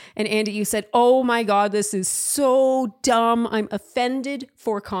drinks. And Andy, you said, oh my God, this is so dumb. I'm offended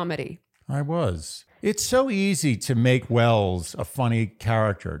for comedy. I was. It's so easy to make Wells a funny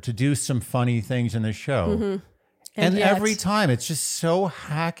character, to do some funny things in the show. Mm-hmm. And yet, every time it's just so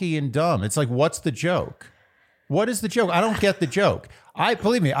hacky and dumb. It's like, what's the joke? What is the joke? I don't get the joke.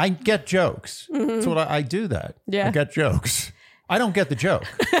 Believe me, I get jokes. That's what I do that. Yeah. I get jokes. I don't get the joke.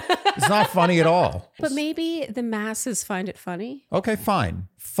 It's not funny at all. But maybe the masses find it funny. Okay, fine.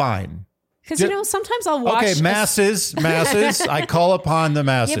 Because, sometimes I'll watch... Okay, masses. I call upon the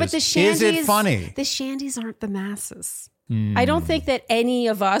masses. Yeah, but the shandies... Is it funny? The shandies aren't the masses. I don't think that any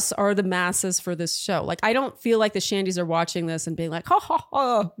of us are the masses for this show. Like, I don't feel like the shandies are watching this and being like, ha, ha,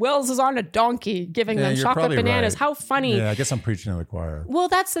 ha, Wells is on a donkey giving them chocolate bananas. Right. How funny. Yeah, I guess I'm preaching to the choir. Well,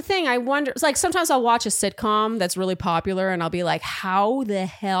 that's the thing. I wonder, it's like sometimes I'll watch a sitcom that's really popular and I'll be like, how the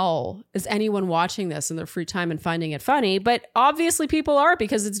hell is anyone watching this in their free time and finding it funny? But obviously people are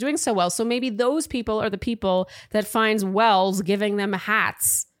because it's doing so well. So maybe those people are the people that finds Wells giving them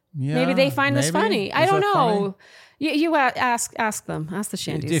hats. Yeah, maybe they find this funny. I don't know. Funny? You ask them. Ask the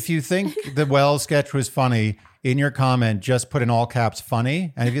shandies. If you think the Wells sketch was funny, in your comment, just put in all caps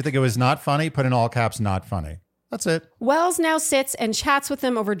funny. And if you think it was not funny, put in all caps not funny. That's it. Wells now sits and chats with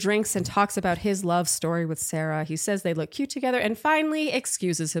them over drinks and talks about his love story with Sarah. He says they look cute together and finally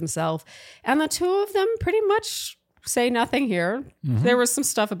excuses himself. And the two of them pretty much say nothing here. Mm-hmm. There was some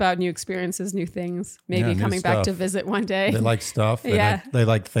stuff about new experiences, new things, maybe coming back to visit one day. They like stuff. They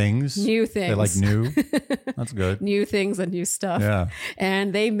like things. New things. They like new. That's good. New things and new stuff. Yeah.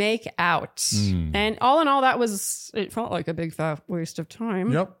 And they make out. And all in all, it felt like a big fat waste of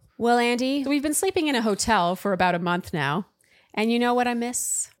time. Yep. Well, Andy, we've been sleeping in a hotel for about a month now. And you know what I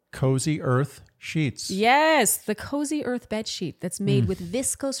miss? Cozy Earth sheets. Yes, the Cozy Earth bed sheet that's made with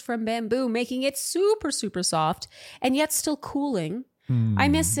viscose from bamboo, making it super, super soft and yet still cooling. I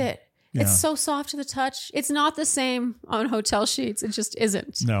miss it. Yeah. It's so soft to the touch. It's not the same on hotel sheets. It just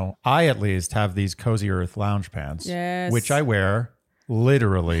isn't. No, I at least have these Cozy Earth lounge pants, which I wear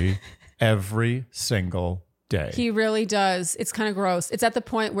literally every single day. He really does. It's kind of gross. It's at the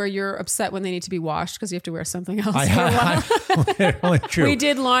point where you're upset when they need to be washed because you have to wear something else. Literally true. We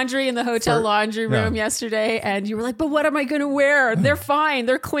did laundry in the hotel laundry room yesterday, and you were like, but what am I going to wear? They're fine.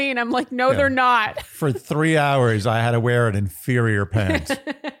 They're clean. I'm like, no, they're not. For 3 hours, I had to wear an inferior pant.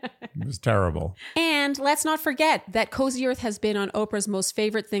 It was terrible. And let's not forget that Cozy Earth has been on Oprah's most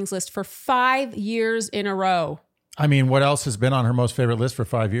favorite things list for 5 years in a row. I mean, what else has been on her most favorite list for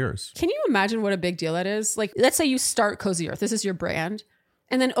 5 years? Can you imagine what a big deal that is? Like, let's say you start Cozy Earth. This is your brand.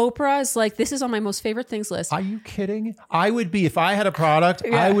 And then Oprah is like, this is on my most favorite things list. Are you kidding? I would be, if I had a product,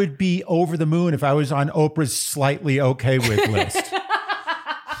 I would be over the moon if I was on Oprah's slightly okay with list.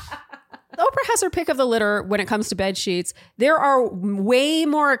 Oprah has her pick of the litter when it comes to bed sheets. There are way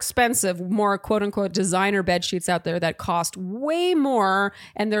more expensive, more quote unquote designer bed sheets out there that cost way more.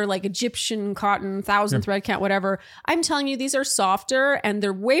 And they're like Egyptian cotton, 1,000 thread count, whatever. I'm telling you, these are softer and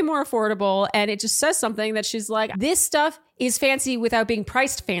they're way more affordable. And it just says something that she's like, this stuff is fancy without being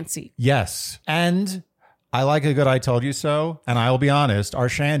priced fancy. Yes. And I like a good I told you so. And I will be honest, our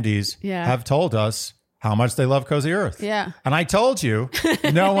shandies have told us how much they love Cozy Earth. Yeah. And I told you,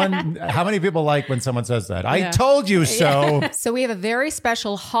 no one, how many people like when someone says that? I told you so. So we have a very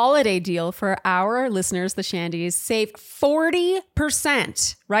special holiday deal for our listeners, the Shandies. Save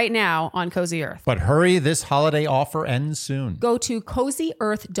 40% right now on Cozy Earth. But hurry, this holiday offer ends soon. Go to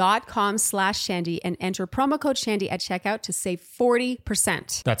cozyearth.com/Shandy and enter promo code Shandy at checkout to save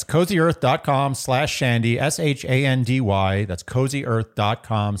 40%. That's cozyearth.com/Shandy, SHANDY. That's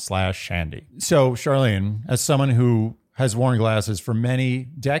cozyearth.com/Shandy. So, Charlene, as someone who has worn glasses for many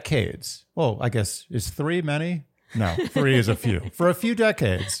decades, well, I guess, is 3 many? No, 3 is a few. For a few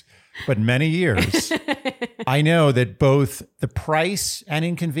decades, but many years, I know that both the price and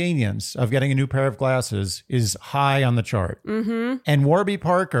inconvenience of getting a new pair of glasses is high on the chart. Mm-hmm. And Warby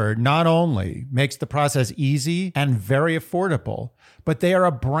Parker not only makes the process easy and very affordable, but they are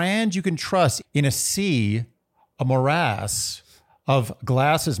a brand you can trust in a morass of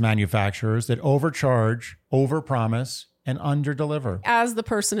glasses manufacturers that overcharge, overpromise, and underdeliver. As the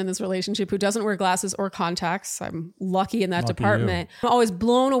person in this relationship who doesn't wear glasses or contacts, I'm lucky in that department. I'm always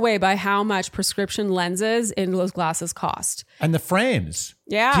blown away by how much prescription lenses in those glasses cost. And the frames.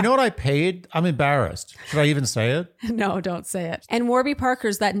 Yeah. Do you know what I paid? I'm embarrassed. Should I even say it? No, don't say it. And Warby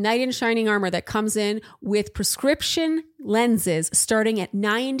Parker's that knight in shining armor that comes in with prescription lenses starting at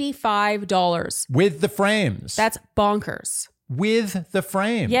 $95. With the frames. That's bonkers. with the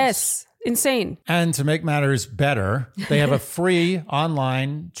frames. Yes. Insane. And to make matters better, they have a free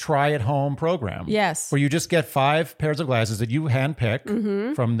online try-at-home program. Yes. Where you just get 5 pairs of glasses that you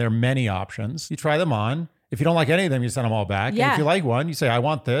handpick from their many options. You try them on. If you don't like any of them, you send them all back. Yeah. And if you like one, you say, I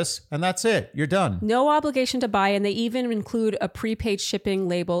want this, and that's it. You're done. No obligation to buy, and they even include a prepaid shipping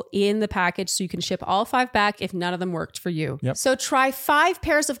label in the package so you can ship all 5 back if none of them worked for you. Yep. So try 5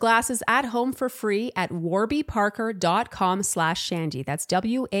 pairs of glasses at home for free at warbyparker.com/Shandy. That's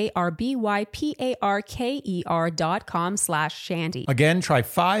WARBYPARKER.com/Shandy. Again, try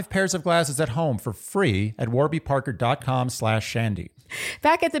 5 pairs of glasses at home for free at warbyparker.com/Shandy.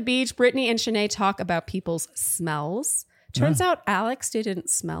 Back at the beach, Brittany and Shanae talk about people's smells. Turns out Alex didn't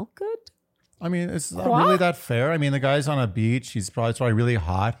smell good. I mean, it's not really that fair. I mean, the guy's on a beach. He's probably really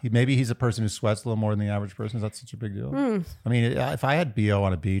hot. Maybe he's a person who sweats a little more than the average person. Is that such a big deal? I mean, if I had BO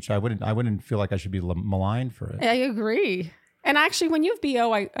on a beach, I wouldn't feel like I should be maligned for it. I agree. And actually, when you have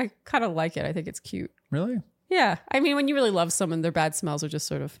BO, I kind of like it. I think it's cute. Really? Yeah. I mean, when you really love someone, their bad smells are just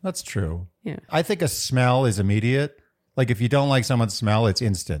sort of... That's true. Yeah. I think a smell is immediate. Like if you don't like someone's smell, it's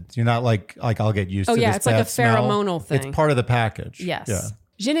instant. You're not like I'll get used to this. Oh yeah, it's like a bad smell. pheromonal thing. It's part of the package. Yes. Yeah.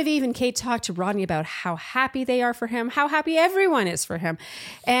 Genevieve and Kate talk to Rodney about how happy they are for him, how happy everyone is for him.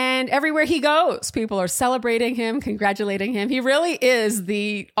 And everywhere he goes, people are celebrating him, congratulating him. He really is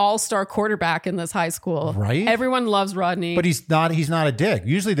the all-star quarterback in this high school. Right? Everyone loves Rodney. But he's not a dick.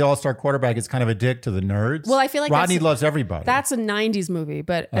 Usually the all-star quarterback is kind of a dick to the nerds. Well, I feel like Rodney loves everybody. That's a 90s movie,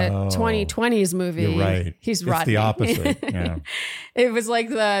 but a 2020s movie, You're right. He's it's Rodney. the opposite. Yeah. It was like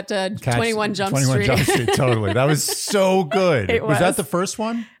that 21 Jump Street. 21 Jump Street, totally. That was so good. It was. that the first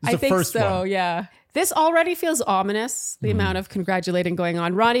one? It was I the think first so, one. yeah. This already feels ominous, the amount of congratulating going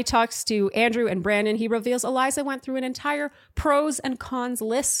on. Rodney talks to Andrew and Brandon. He reveals Eliza went through an entire pros and cons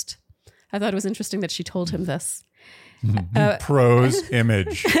list. I thought it was interesting that she told him this. Pros,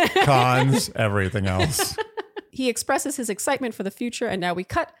 image, cons, everything else. He expresses his excitement for the future, and now we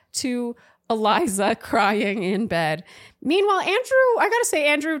cut to Eliza crying in bed. Meanwhile, I gotta say,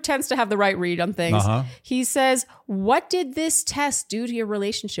 Andrew tends to have the right read on things. He says, what did this test do to your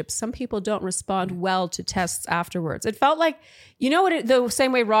relationship? Some people don't respond well to tests afterwards. It felt like, the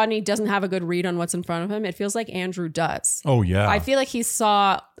same way Rodney doesn't have a good read on what's in front of him, it feels like Andrew does. Oh, yeah. I feel like he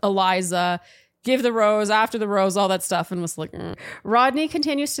saw Eliza give the rose, after the rose, all that stuff, and was like, Rodney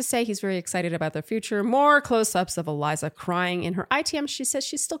continues to say he's very excited about their future. More close-ups of Eliza crying. In her ITM, she says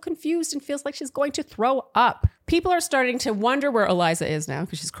she's still confused and feels like she's going to throw up. People are starting to wonder where Eliza is now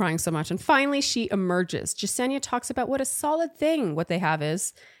because she's crying so much. And finally, she emerges. Jasenia talks about what a solid thing what they have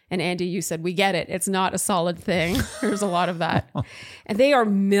is. And Andy, you said, we get it. It's not a solid thing. There's a lot of that. And they are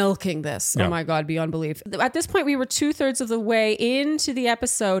milking this. Yeah. Oh my God, beyond belief. At this point, we were 2/3 of the way into the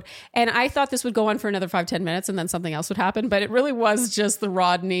episode. And I thought this would go on for another 5-10 minutes and then something else would happen. But it really was just the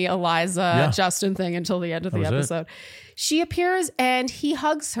Rodney, Eliza, Justin thing until the end of the episode. She appears and he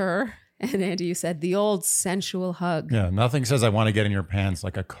hugs her. And Andy, you said the old sensual hug. Yeah, nothing says I want to get in your pants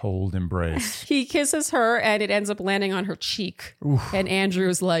like a cold embrace. He kisses her and it ends up landing on her cheek. Oof. And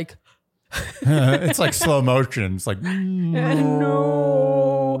Andrew's like, it's like slow motion. It's like,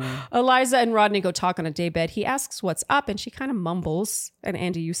 no. Eliza and Rodney go talk on a daybed. He asks what's up and she kind of mumbles. And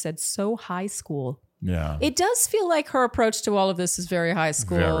Andy, you said so high school. Yeah. It does feel like her approach to all of this is very high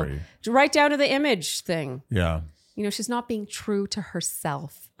school. Very. Right down to the image thing. Yeah. She's not being true to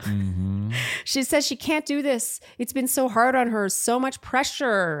herself. Mm-hmm. She says she can't do this. It's been so hard on her. So much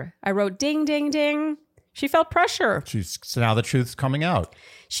pressure. I wrote ding, ding, ding. She felt pressure. So now the truth's coming out.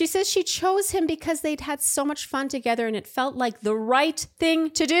 She says she chose him because they'd had so much fun together and it felt like the right thing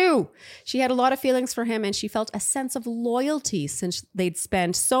to do. She had a lot of feelings for him and she felt a sense of loyalty since they'd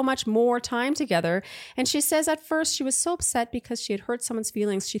spent so much more time together. And she says at first she was so upset because she had hurt someone's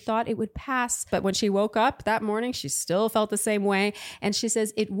feelings. She thought it would pass. But when she woke up that morning, she still felt the same way. And she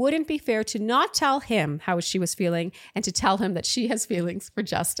says it wouldn't be fair to not tell him how she was feeling and to tell him that she has feelings for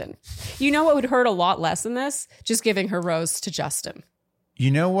Justin. What would hurt a lot less than this? Just giving her rose to Justin. You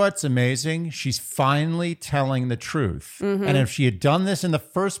know what's amazing? She's finally telling the truth. Mm-hmm. And if she had done this in the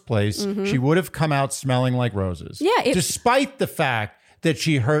first place, she would have come out smelling like roses. Yeah. Despite the fact that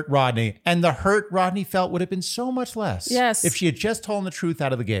she hurt Rodney. And the hurt Rodney felt would have been so much less. Yes. If she had just told him the truth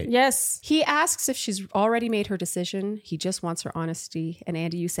out of the gate. Yes. He asks if she's already made her decision. He just wants her honesty. And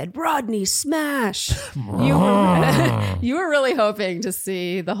Andy, you said, Rodney, smash. You were really hoping to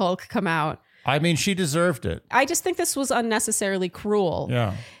see the Hulk come out. I mean, she deserved it. I just think this was unnecessarily cruel.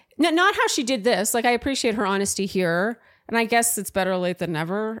 Yeah. Not how she did this. Like, I appreciate her honesty here. And I guess it's better late than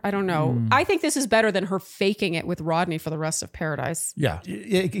never. I don't know. I think this is better than her faking it with Rodney for the rest of Paradise. Yeah,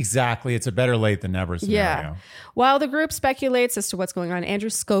 exactly. It's a better late than never scenario. Yeah. While the group speculates as to what's going on, Andrew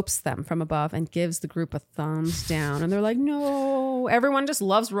scopes them from above and gives the group a thumbs down. And they're like, no, everyone just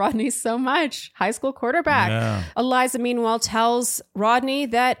loves Rodney so much. High school quarterback. Yeah. Eliza, meanwhile, tells Rodney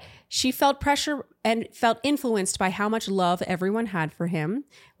that she felt pressure and felt influenced by how much love everyone had for him.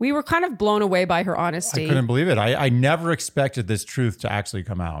 We were kind of blown away by her honesty. I couldn't believe it. I never expected this truth to actually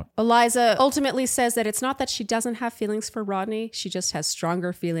come out. Eliza ultimately says that it's not that she doesn't have feelings for Rodney. She just has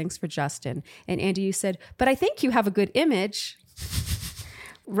stronger feelings for Justin. And Andy, you said, but I think you have a good image.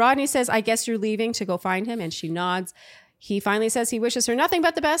 Rodney says, I guess you're leaving to go find him. And she nods. He finally says he wishes her nothing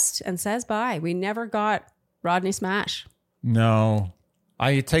but the best and says bye. We never got Rodney Smash. No.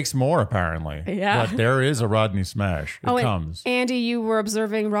 It takes more, apparently. Yeah. But there is a Rodney Smash. It comes. Andy, you were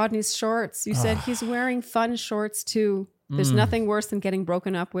observing Rodney's shorts. You said he's wearing fun shorts too. There's nothing worse than getting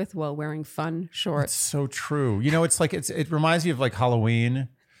broken up with while wearing fun shorts. It's so true. You know, it reminds me of like Halloween,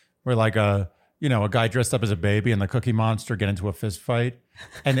 where like a guy dressed up as a baby and the Cookie Monster get into a fist fight.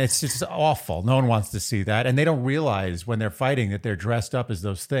 And it's just awful. No one wants to see that. And they don't realize when they're fighting that they're dressed up as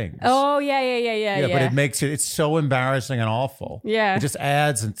those things. Oh, yeah. But it makes it's so embarrassing and awful. Yeah. It just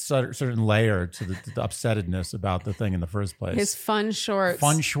adds a certain layer to the upsettedness about the thing in the first place. His fun shorts.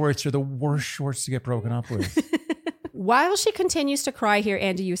 Fun shorts are the worst shorts to get broken up with. While she continues to cry here,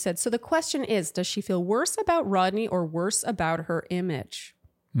 Andy, you said, so the question is, does she feel worse about Rodney or worse about her image?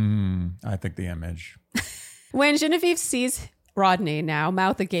 I think the image. When Genevieve sees Rodney now,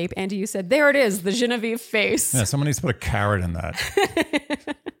 mouth agape, Andy, you said, there it is, the Genevieve face. Yeah, someone needs to put a carrot in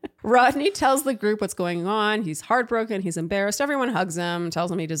that. Rodney tells the group what's going on. He's heartbroken. He's embarrassed. Everyone hugs him,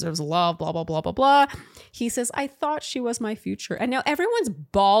 tells him he deserves love, blah, blah, blah, blah, blah. He says, I thought she was my future. And now everyone's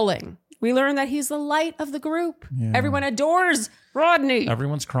bawling. We learn that he's the light of the group. Yeah. Everyone adores Rodney.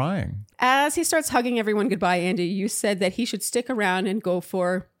 Everyone's crying. As he starts hugging everyone goodbye, Andy, you said that he should stick around and go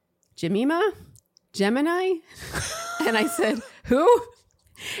for Jemima? Gemini? And I said, who?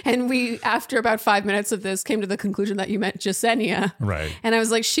 And we, after about 5 minutes of this, came to the conclusion that you meant Jasenia. Right. And I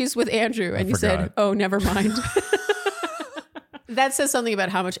was like, she's with Andrew. And you said, oh, never mind. That says something about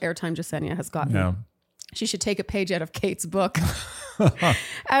how much airtime Jasenia has gotten. Yeah. She should take a page out of Kate's book.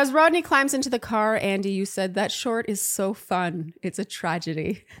 As Rodney climbs into the car, Andy, you said that short is so fun. It's a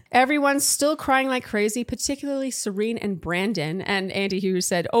tragedy. Everyone's still crying like crazy, particularly Serene and Brandon. And Andy Hughes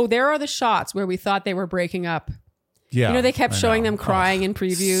said, oh, there are the shots where we thought they were breaking up. Yeah. You know, they kept showing them crying in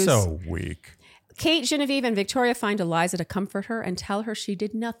previews. So weak. Kate, Genevieve, and Victoria find Eliza to comfort her and tell her she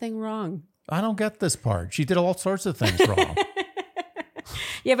did nothing wrong. I don't get this part. She did all sorts of things wrong.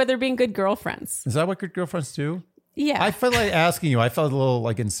 Yeah, but they're being good girlfriends. Is that what good girlfriends do? Yeah. I felt like asking you, I felt a little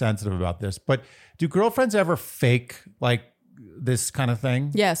like insensitive about this, but do girlfriends ever fake like this kind of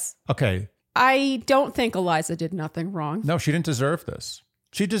thing? Yes. Okay. I don't think Eliza did nothing wrong. No, she didn't deserve this.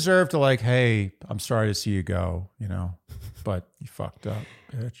 She deserved to like, hey, I'm sorry to see you go, but you fucked up,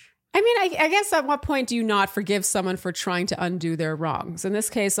 bitch. I mean, I guess at what point do you not forgive someone for trying to undo their wrongs? In this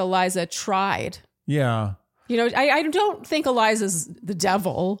case, Eliza tried. Yeah. I don't think Eliza's the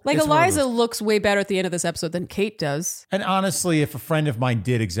devil. Like, Eliza looks way better at the end of this episode than Kate does. And honestly, if a friend of mine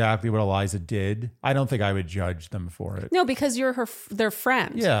did exactly what Eliza did, I don't think I would judge them for it. No, because you're their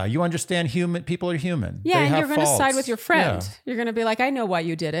friend. Yeah, you understand people are human. Yeah, they and have you're going to side with your friend. Yeah. You're going to be like, I know why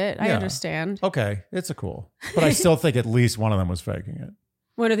you did it. I understand. Okay, it's a cool. But I still think at least one of them was faking it.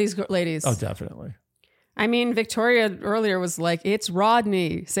 One of these ladies. Oh, definitely. I mean, Victoria earlier was like, it's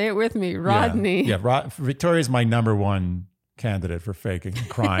Rodney. Say it with me, Rodney. Yeah, Victoria's my number one candidate for faking,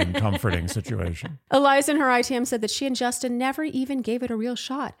 crying, comforting situation. Eliza in her ITM said that she and Justin never even gave it a real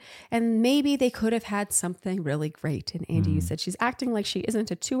shot. And maybe they could have had something really great. And Andy, you said she's acting like she isn't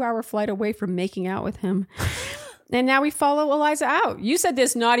a 2-hour flight away from making out with him. And now we follow Eliza out. You said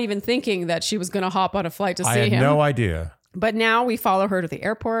this not even thinking that she was going to hop on a flight to see him. I had no idea. But now we follow her to the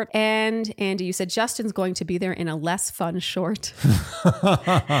airport. And Andy, you said Justin's going to be there in a less fun short.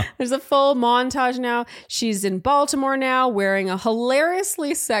 There's a full montage now. She's in Baltimore now wearing a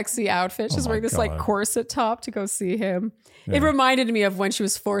hilariously sexy outfit. She's wearing this like corset top to go see him. Yeah. It reminded me of when she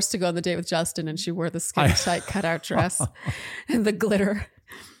was forced to go on the date with Justin and she wore the skin tight cutout dress and the glitter.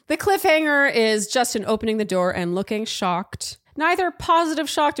 The cliffhanger is Justin opening the door and looking shocked. Neither positive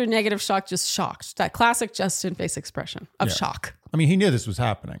shocked or negative shocked, just shocked. That classic Justin face expression of shock. I mean, he knew this was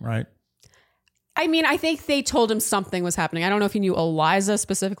happening, right? I mean, I think they told him something was happening. I don't know if he knew Eliza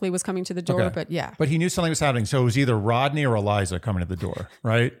specifically was coming to the door, but yeah. But he knew something was happening. So it was either Rodney or Eliza coming to the door,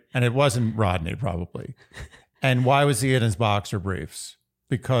 right? And it wasn't Rodney, probably. And why was he in his boxer briefs?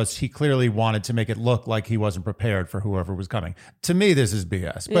 because he clearly wanted to make it look like he wasn't prepared for whoever was coming. To me, this is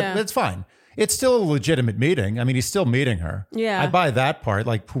BS, but Yeah. it's fine. It's still a legitimate meeting. I mean, he's still meeting her. Yeah. I buy that part.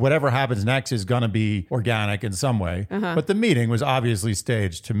 Like, whatever happens next is going to be organic in some way. But the meeting was obviously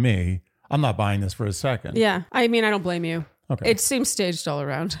staged to me. I'm not buying this for a second. Yeah. I mean, I don't blame you. Okay. It seems staged all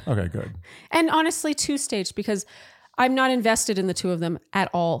around. Okay, good. And honestly, too staged because I'm not invested in the two of them at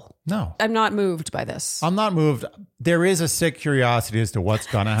all. No. I'm not moved by this. I'm not moved. There is a sick curiosity as to what's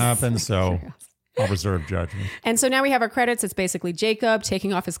going to happen. So I'll reserve judgment. And so now we have our credits. It's basically Jacob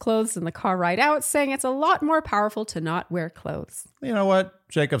taking off his clothes in the car ride out, saying it's a lot more powerful to not wear clothes. You know what?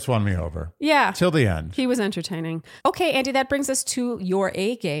 Jacob's won me over. Yeah. Till the end. He was entertaining. Okay, Andy, that brings us to your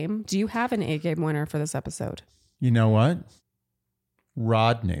A game. Do you have an A game winner for this episode? You know what?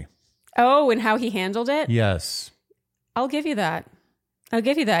 Rodney. Oh, and how he handled it? Yes. I'll give you that.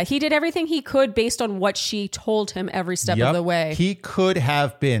 He did everything he could based on what she told him every step of the way. He could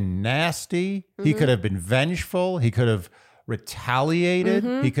have been nasty. He could have been vengeful. He could have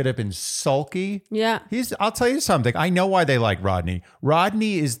retaliated. He could have been sulky. Yeah. I'll tell you something. I know why they like Rodney.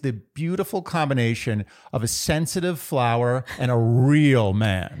 Rodney is the beautiful combination of a sensitive flower and a real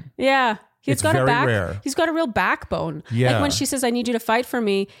man. Yeah. It's very rare. He's got a real backbone. Yeah. Like when she says, I need you to fight for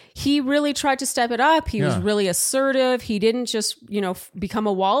me, he really tried to step it up. He was really assertive. He didn't just, become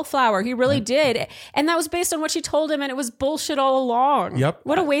a wallflower. He really did. And that was based on what she told him. And it was bullshit all along. Yep.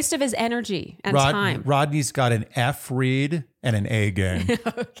 What a waste of his energy and time. Rodney's got an F read and an A game.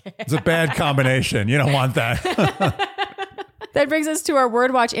 Okay. It's a bad combination. You don't want that. That brings us to our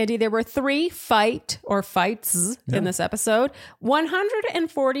word watch, Andy. There were 3 fights in this episode,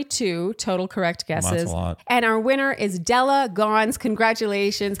 142 total correct guesses. That's a lot. And our winner is Della Gons.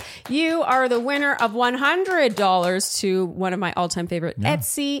 Congratulations. You are the winner of $100 to one of my all-time favorite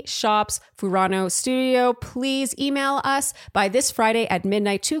Etsy shops, Furano Studio. Please email us by this Friday at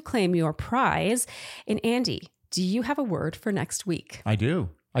midnight to claim your prize. And Andy, do you have a word for next week? I do.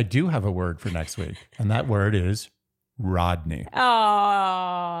 I do have a word for next week. And that word is Rodney.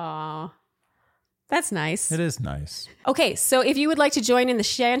 Oh, that's nice. It is nice. Okay, so if you would like to join in the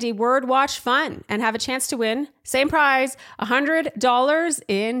Shandy Word Watch fun and have a chance to win, same prize, $100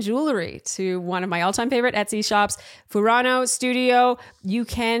 in jewelry to one of my all-time favorite Etsy shops, Furano Studio. You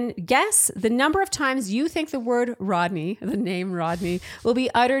can guess the number of times you think the word Rodney, the name Rodney, will be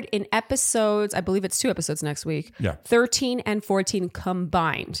uttered in episodes, I believe it's 2 episodes next week, 13 and 14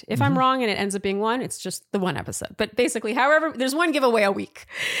 combined. If I'm wrong and it ends up being 1, it's just the 1 episode. But basically, however, there's 1 giveaway a week.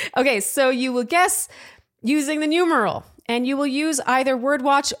 Okay, so you will guess using the numeral, and you will use either Word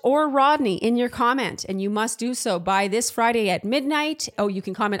Watch or Rodney in your comment, and you must do so by this Friday at midnight. Oh, you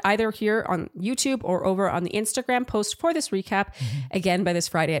can comment either here on YouTube or over on the Instagram post for this recap, again by this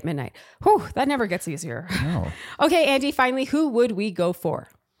Friday at midnight. Whew, that never gets easier. No. Okay, Andy, finally, who would we go for?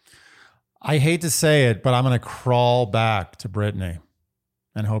 I hate to say it, but I'm going to crawl back to Brittany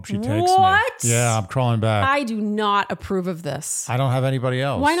and hope she takes What? me. Yeah, I'm crawling back. I do not approve of this. I don't have anybody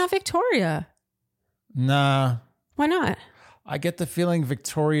else. Why not Victoria? Nah. Why not? I get the feeling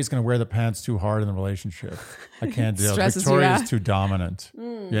Victoria is going to wear the pants too hard in the relationship. I can't deal. Stresses you Victoria out. is too dominant.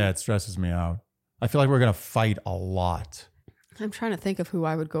 Yeah, it stresses me out. I feel like we're going to fight a lot. I'm trying to think of who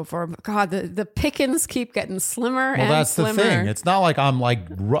I would go for. But God, the pickings keep getting slimmer Well, and that's slimmer. the thing. It's not like I'm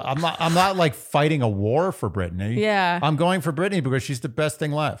not like fighting a war for Brittany. Yeah. I'm going for Brittany because she's the best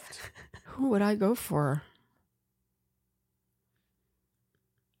thing left. Who would I go for?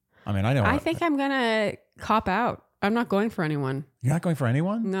 I mean, I know. I think I'm going to cop out. I'm not going for anyone. You're not going for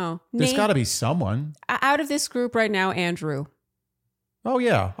anyone? No. There's got to be someone. Out of this group right now, Andrew. Oh,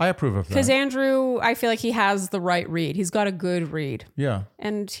 yeah. I approve of that. Because Andrew, I feel like he has the right read. He's got a good read. Yeah.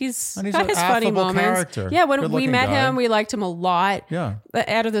 And he's And he's got an his funny affable moments. character. Yeah, when we Good-looking met guy. him, we liked him a lot. Yeah.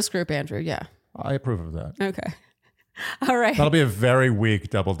 Out of this group, Andrew, yeah. I approve of that. Okay. All right. That'll be a very weak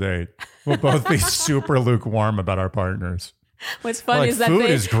double date. We'll both be super lukewarm about our partners. What's funny Like, is that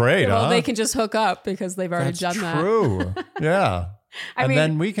food is great, well, huh? they can just hook up because they've already That's done that. true. Yeah. I And mean,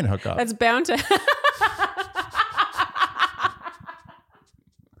 then we can hook up. That's bound to.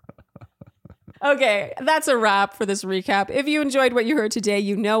 Okay, that's a wrap for this recap. If you enjoyed what you heard today,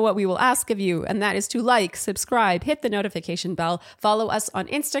 you know what we will ask of you, and that is to like, subscribe, hit the notification bell, follow us on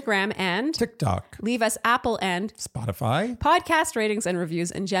Instagram, and TikTok, leave us Apple and Spotify, podcast ratings and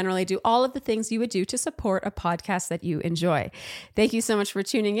reviews, and generally do all of the things you would do to support a podcast that you enjoy. Thank you so much for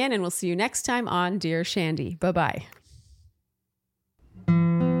tuning in, and we'll see you next time on Dear Shandy. Bye-bye.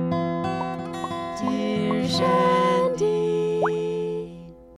 Dear Shandy.